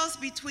parallels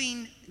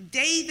between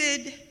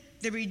David,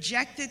 the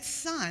rejected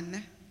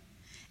son,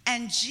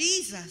 and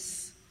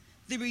Jesus,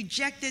 the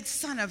rejected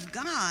Son of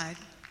God,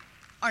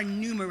 are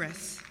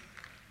numerous,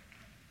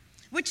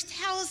 which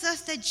tells us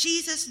that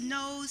Jesus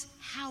knows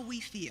how we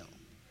feel.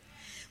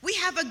 We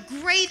have a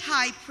great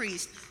high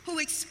priest who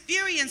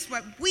experienced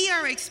what we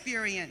are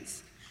experiencing.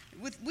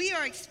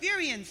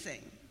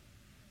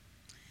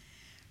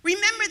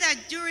 Remember that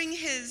during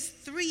his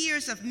 3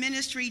 years of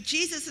ministry,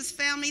 Jesus'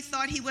 family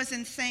thought he was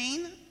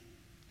insane.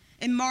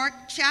 In Mark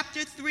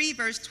chapter 3,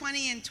 verse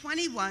 20 and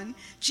 21,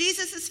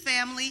 Jesus'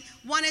 family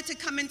wanted to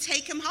come and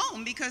take him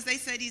home because they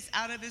said he's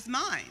out of his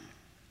mind.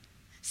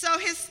 So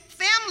his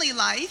family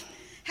life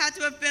had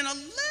to have been a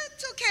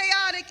little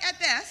chaotic at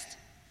best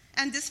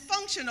and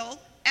dysfunctional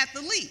at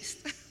the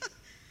least.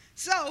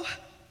 So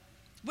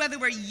whether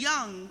we're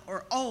young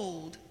or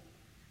old,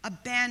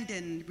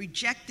 abandoned,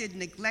 rejected,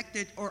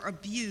 neglected, or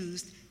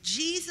abused,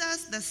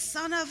 Jesus, the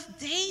Son of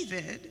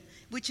David,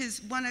 which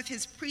is one of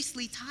his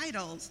priestly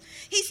titles,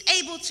 he's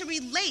able to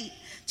relate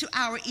to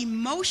our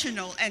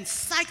emotional and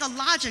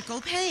psychological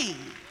pain.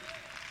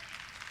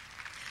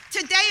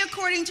 Today,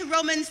 according to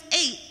Romans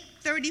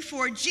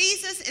 8:34,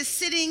 Jesus is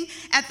sitting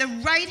at the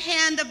right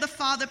hand of the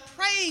Father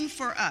praying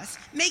for us,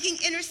 making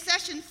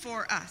intercession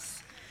for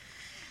us.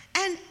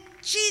 And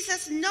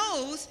Jesus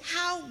knows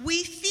how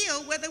we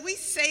feel, whether we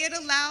say it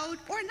aloud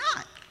or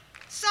not.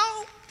 So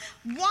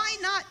why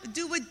not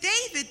do what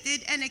David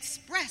did and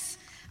express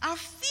our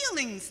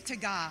feelings to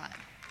God?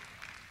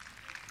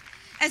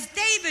 As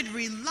David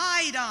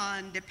relied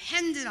on,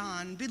 depended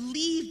on,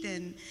 believed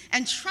in,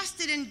 and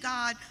trusted in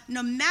God,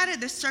 no matter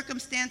the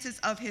circumstances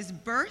of his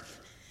birth,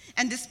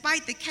 and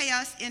despite the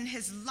chaos in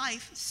his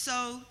life,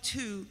 so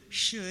too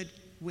should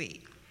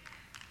we.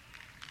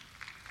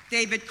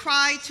 David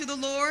cried to the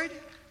Lord,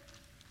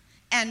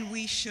 and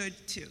we should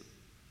too.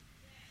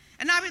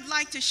 And I would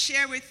like to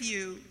share with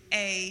you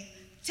a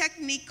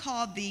technique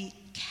called the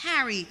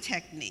carry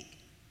technique.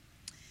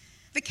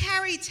 The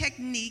carry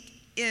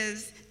technique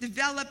is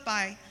developed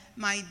by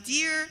my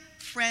dear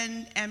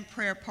friend and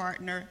prayer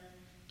partner,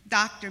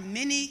 Dr.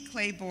 Minnie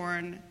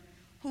Claiborne,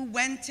 who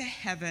went to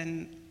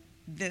heaven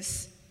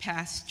this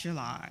past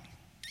July.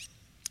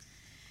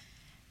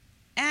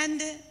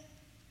 And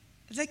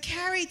the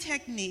carry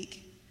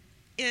technique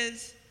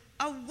is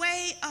a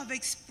way of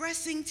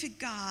expressing to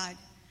God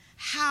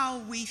how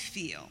we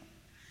feel.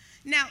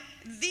 Now,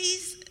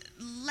 these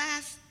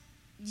last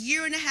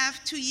year and a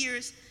half, 2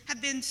 years,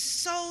 have been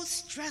so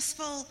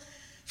stressful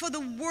for the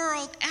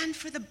world and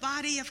for the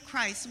body of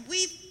Christ.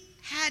 We've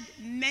had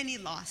many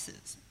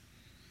losses.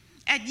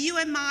 At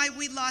UMI,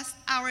 we lost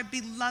our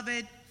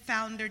beloved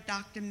founder,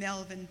 Dr.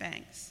 Melvin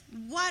Banks.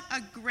 What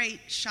a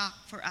great shock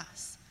for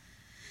us.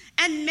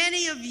 And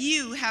many of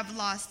you have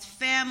lost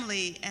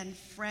family and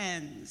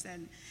friends,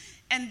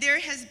 and there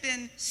has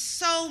been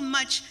so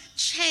much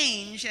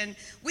change, and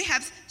we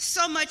have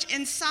so much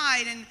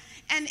inside, and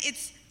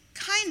it's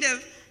kind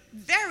of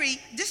very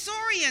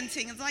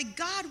disorienting. It's like,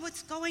 God,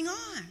 what's going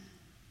on?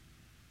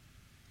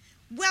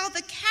 Well,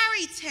 the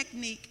carry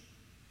technique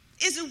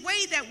is a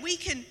way that we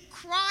can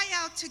cry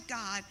out to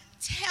God,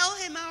 tell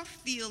him our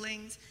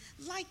feelings,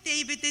 like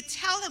David did,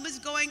 tell him what's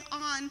going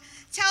on,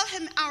 tell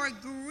him our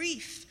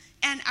grief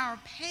and our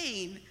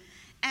pain,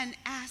 and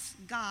ask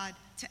God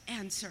to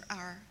answer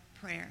our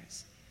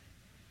prayers.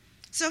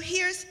 So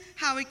here's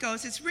how it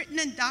goes. It's written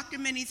in Dr.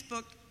 Minnie's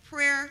book,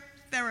 Prayer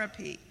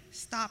Therapy,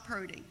 Stop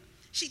Hurting.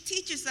 She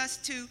teaches us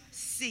to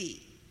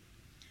see.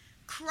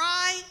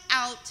 Cry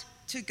out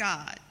to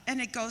God. And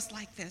it goes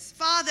like this.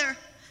 Father,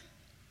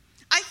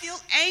 I feel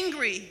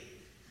angry.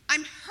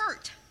 I'm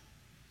hurt.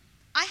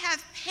 I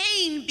have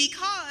pain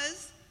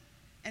because,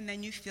 and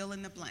then you fill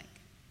in the blank.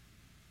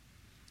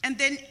 And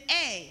then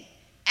A,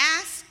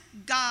 ask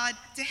God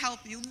to help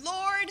you.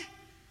 Lord,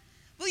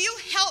 will you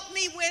help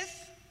me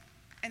with,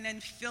 and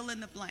then fill in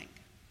the blank.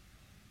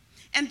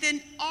 And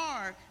then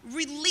R,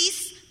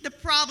 release the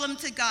problem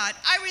to God.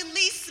 I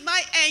release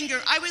my anger.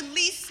 I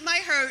release my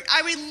hurt.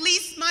 I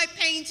release my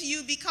pain to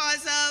you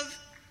because of,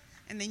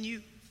 and then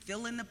you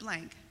fill in the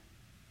blank.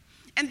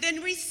 And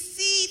then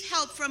receive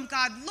help from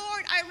God.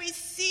 Lord, I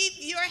receive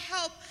your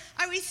help.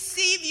 I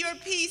receive your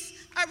peace.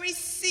 I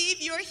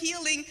receive your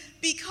healing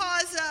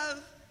because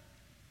of,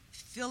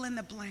 fill in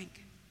the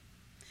blank.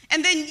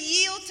 And then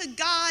yield to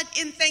God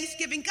in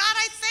thanksgiving. God,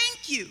 I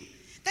thank you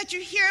that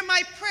you hear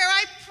my prayer.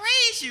 I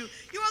praise you.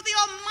 You are the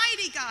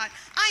Almighty God.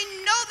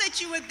 I know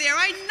that you are there.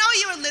 I know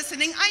you are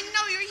listening. I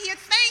know you're here.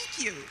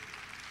 Thank you.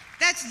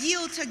 That's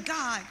yield to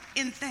God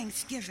in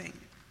thanksgiving.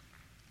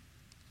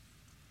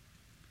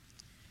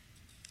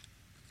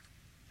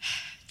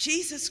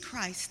 Jesus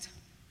Christ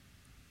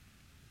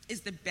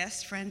is the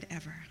best friend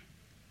ever.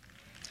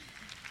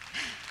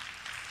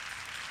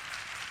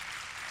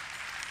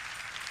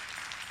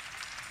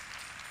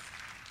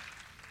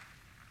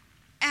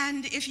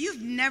 And if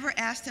you've never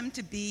asked him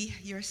to be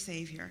your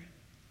Savior,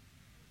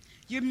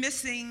 you're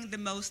missing the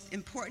most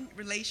important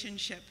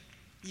relationship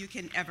you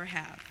can ever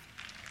have.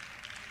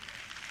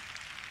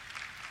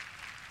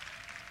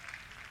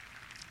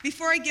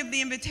 Before I give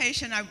the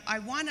invitation, I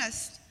want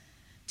us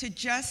to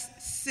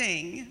just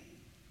sing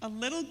a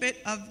little bit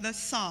of the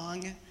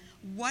song,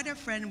 What a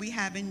Friend We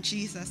Have in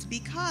Jesus,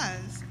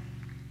 because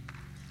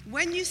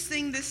when you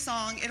sing this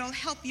song, it'll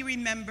help you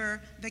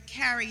remember the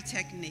carry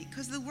technique,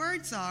 because the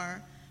words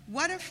are,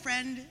 what a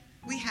friend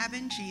we have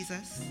in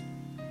Jesus,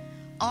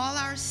 all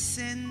our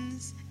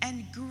sins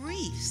and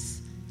griefs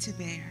to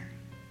bear.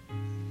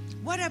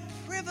 What a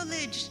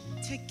privilege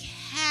to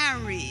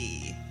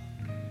carry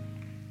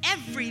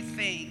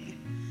everything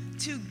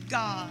to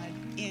God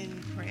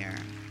in prayer.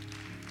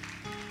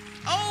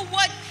 Oh,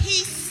 what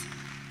peace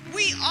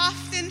we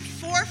often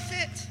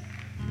forfeit.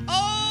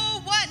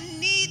 Oh, what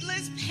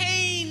needless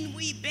pain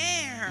we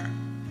bear.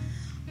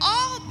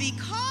 All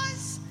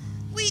because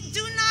we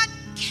do not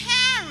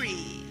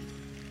carry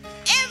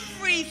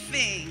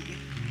everything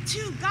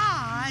to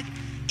God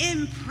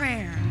in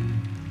prayer.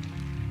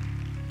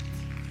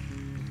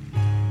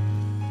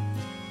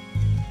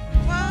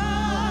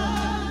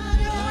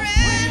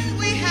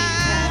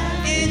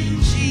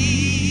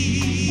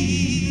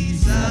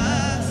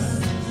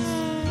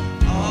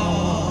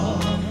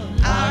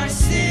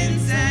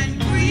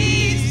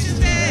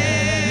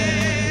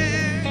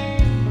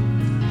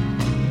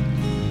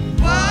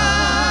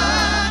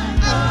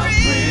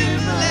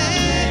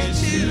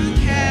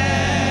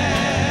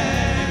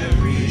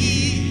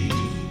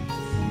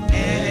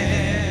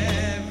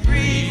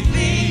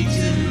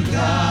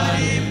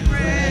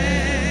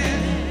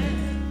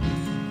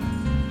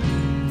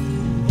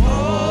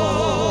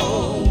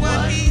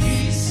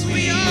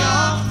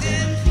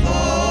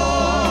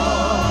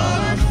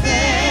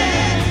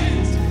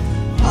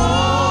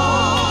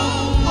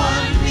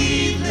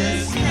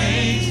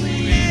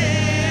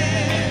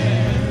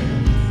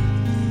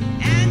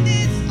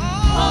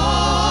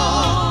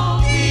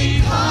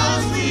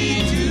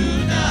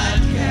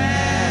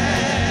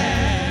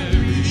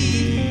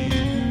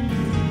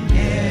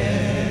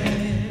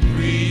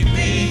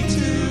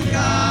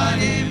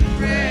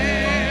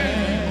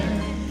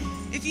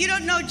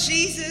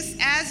 Jesus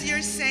as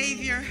your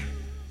Savior,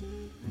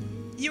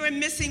 you are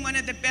missing one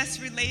of the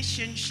best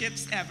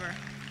relationships ever.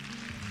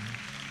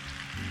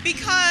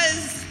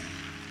 Because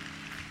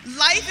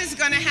life is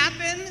going to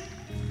happen,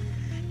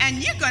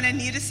 and you're going to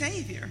need a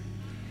Savior.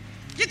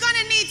 You're going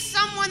to need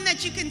someone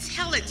that you can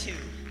tell it to,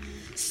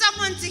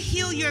 someone to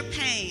heal your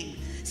pain,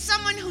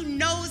 someone who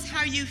knows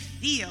how you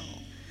feel.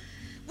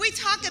 We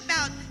talk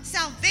about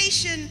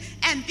salvation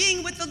and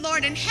being with the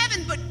Lord in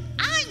heaven, but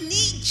I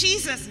need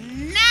Jesus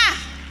now.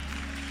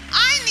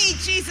 I need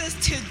Jesus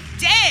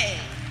today.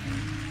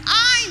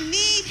 I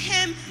need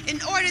him in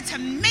order to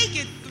make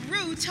it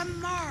through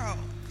tomorrow.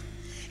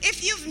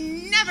 If you've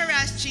never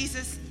asked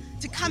Jesus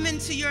to come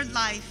into your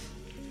life,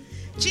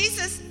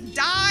 Jesus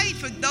died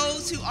for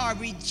those who are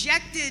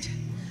rejected,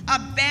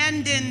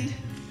 abandoned,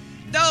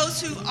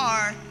 those who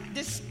are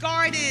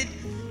discarded,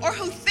 or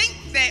who think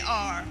they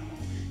are.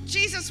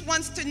 Jesus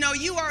wants to know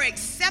you are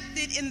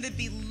accepted in the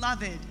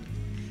beloved.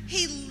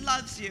 He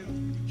loves you.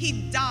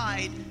 He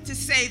died to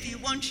save you.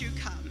 Won't you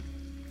come?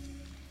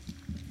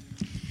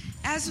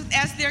 As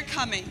they're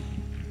coming,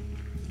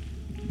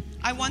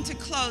 I want to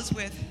close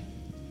with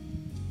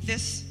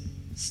this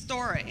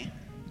story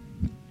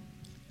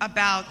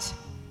about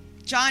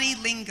Johnny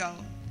Lingo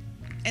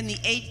and the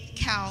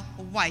 8-Cow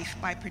Wife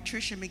by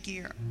Patricia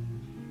McGeer.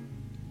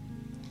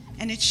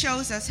 And it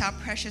shows us how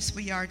precious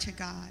we are to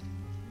God.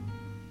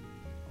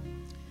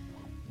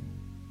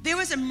 There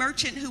was a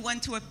merchant who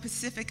went to a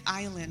Pacific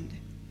island,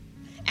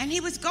 and he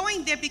was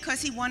going there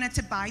because he wanted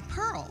to buy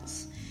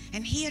pearls.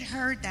 And he had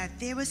heard that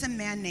there was a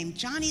man named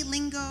Johnny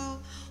Lingo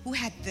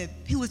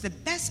who was the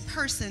best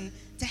person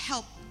to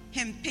help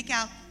him pick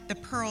out the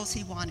pearls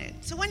he wanted.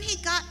 So when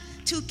he got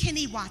to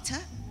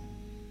Kiniwata,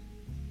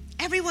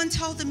 everyone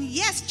told him,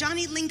 yes,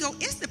 Johnny Lingo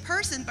is the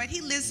person, but he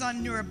lives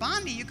on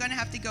Nurabandi. You're going to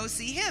have to go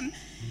see him.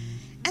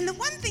 And the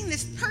one thing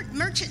this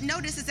merchant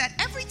noticed is that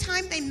every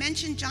time they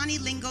mentioned Johnny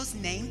Lingo's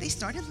name, they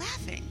started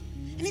laughing.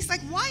 And he's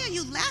like, why are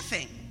you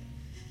laughing?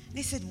 And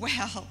they said,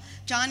 well,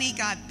 Johnny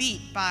got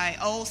beat by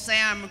old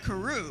Sam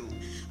Carew.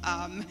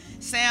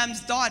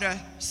 Sam's daughter,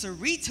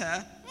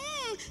 Sarita,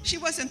 she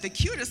wasn't the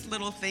cutest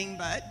little thing,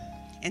 but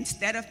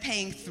instead of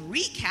paying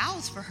 3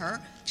 cows for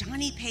her,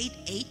 Johnny paid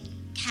 8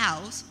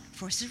 cows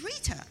for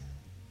Sarita.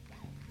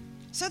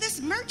 So this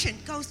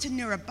merchant goes to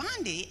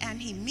Nurabandi,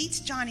 and he meets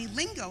Johnny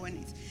Lingo, and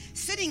he's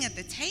sitting at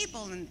the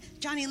table, and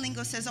Johnny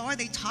Lingo says, oh, are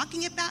they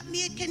talking about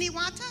me at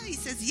Kiniwata? He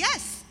says,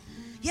 yes.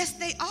 Yes,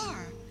 they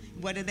are.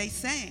 What are they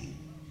saying?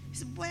 He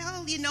said,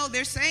 well,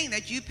 they're saying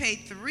that you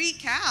paid 3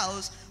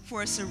 cows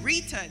for a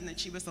Sarita, and that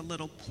she was a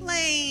little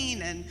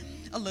plain and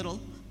a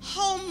little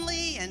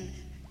homely and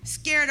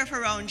scared of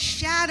her own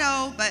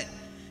shadow, but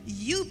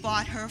you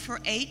bought her for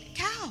 8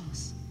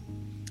 cows.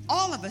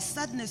 All of a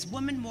sudden, this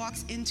woman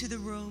walks into the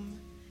room,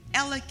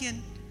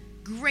 elegant,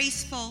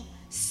 graceful,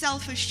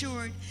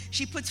 self-assured.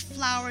 She puts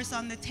flowers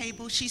on the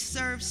table. She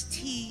serves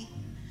tea.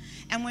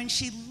 And when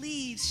she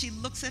leaves, she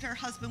looks at her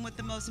husband with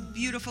the most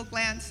beautiful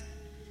glance.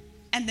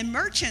 And the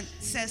merchant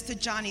says to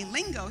Johnny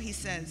Lingo, he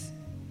says,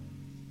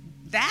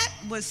 that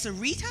was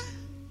Sarita?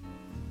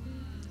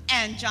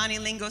 And Johnny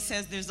Lingo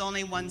says, there's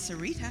only one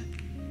Sarita.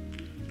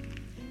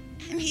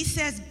 And he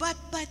says, but.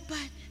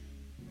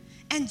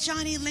 And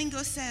Johnny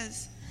Lingo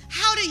says,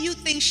 how do you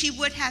think she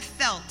would have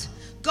felt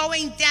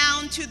going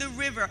down to the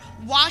river,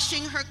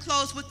 washing her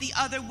clothes with the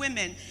other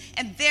women,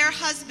 and their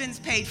husbands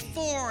paid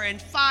 4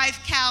 and 5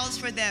 cows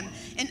for them,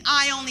 and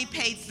I only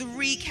paid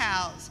 3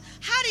 cows?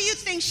 How do you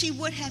think she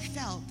would have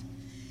felt?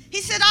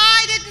 He said,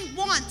 I didn't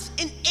want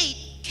an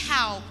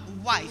 8-cow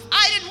wife.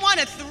 I didn't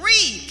want a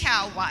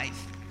 3-cow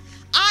wife.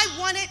 I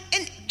wanted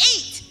an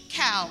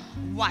 8-cow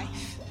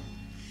wife.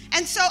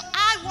 And so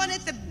I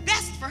wanted the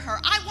best for her.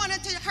 I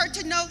wanted her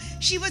to know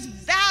she was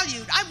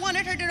valued. I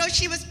wanted her to know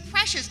she was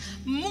precious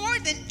more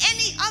than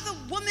any other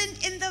woman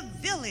in the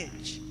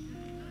village.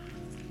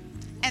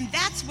 And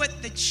that's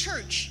what the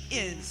church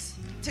is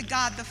to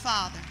God the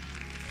Father.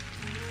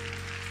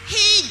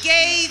 He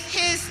gave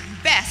his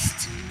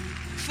best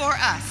for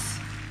us.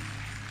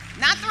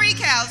 Not 3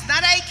 cows,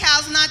 not 8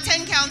 cows, not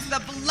 10 cows.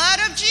 The blood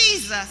of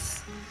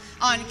Jesus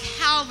on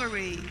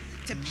Calvary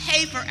to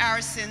pay for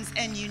our sins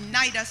and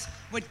unite us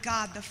with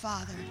God the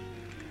Father.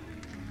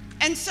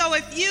 And so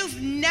if you've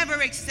never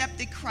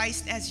accepted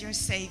Christ as your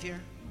Savior,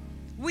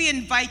 we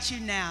invite you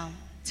now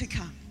to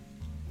come.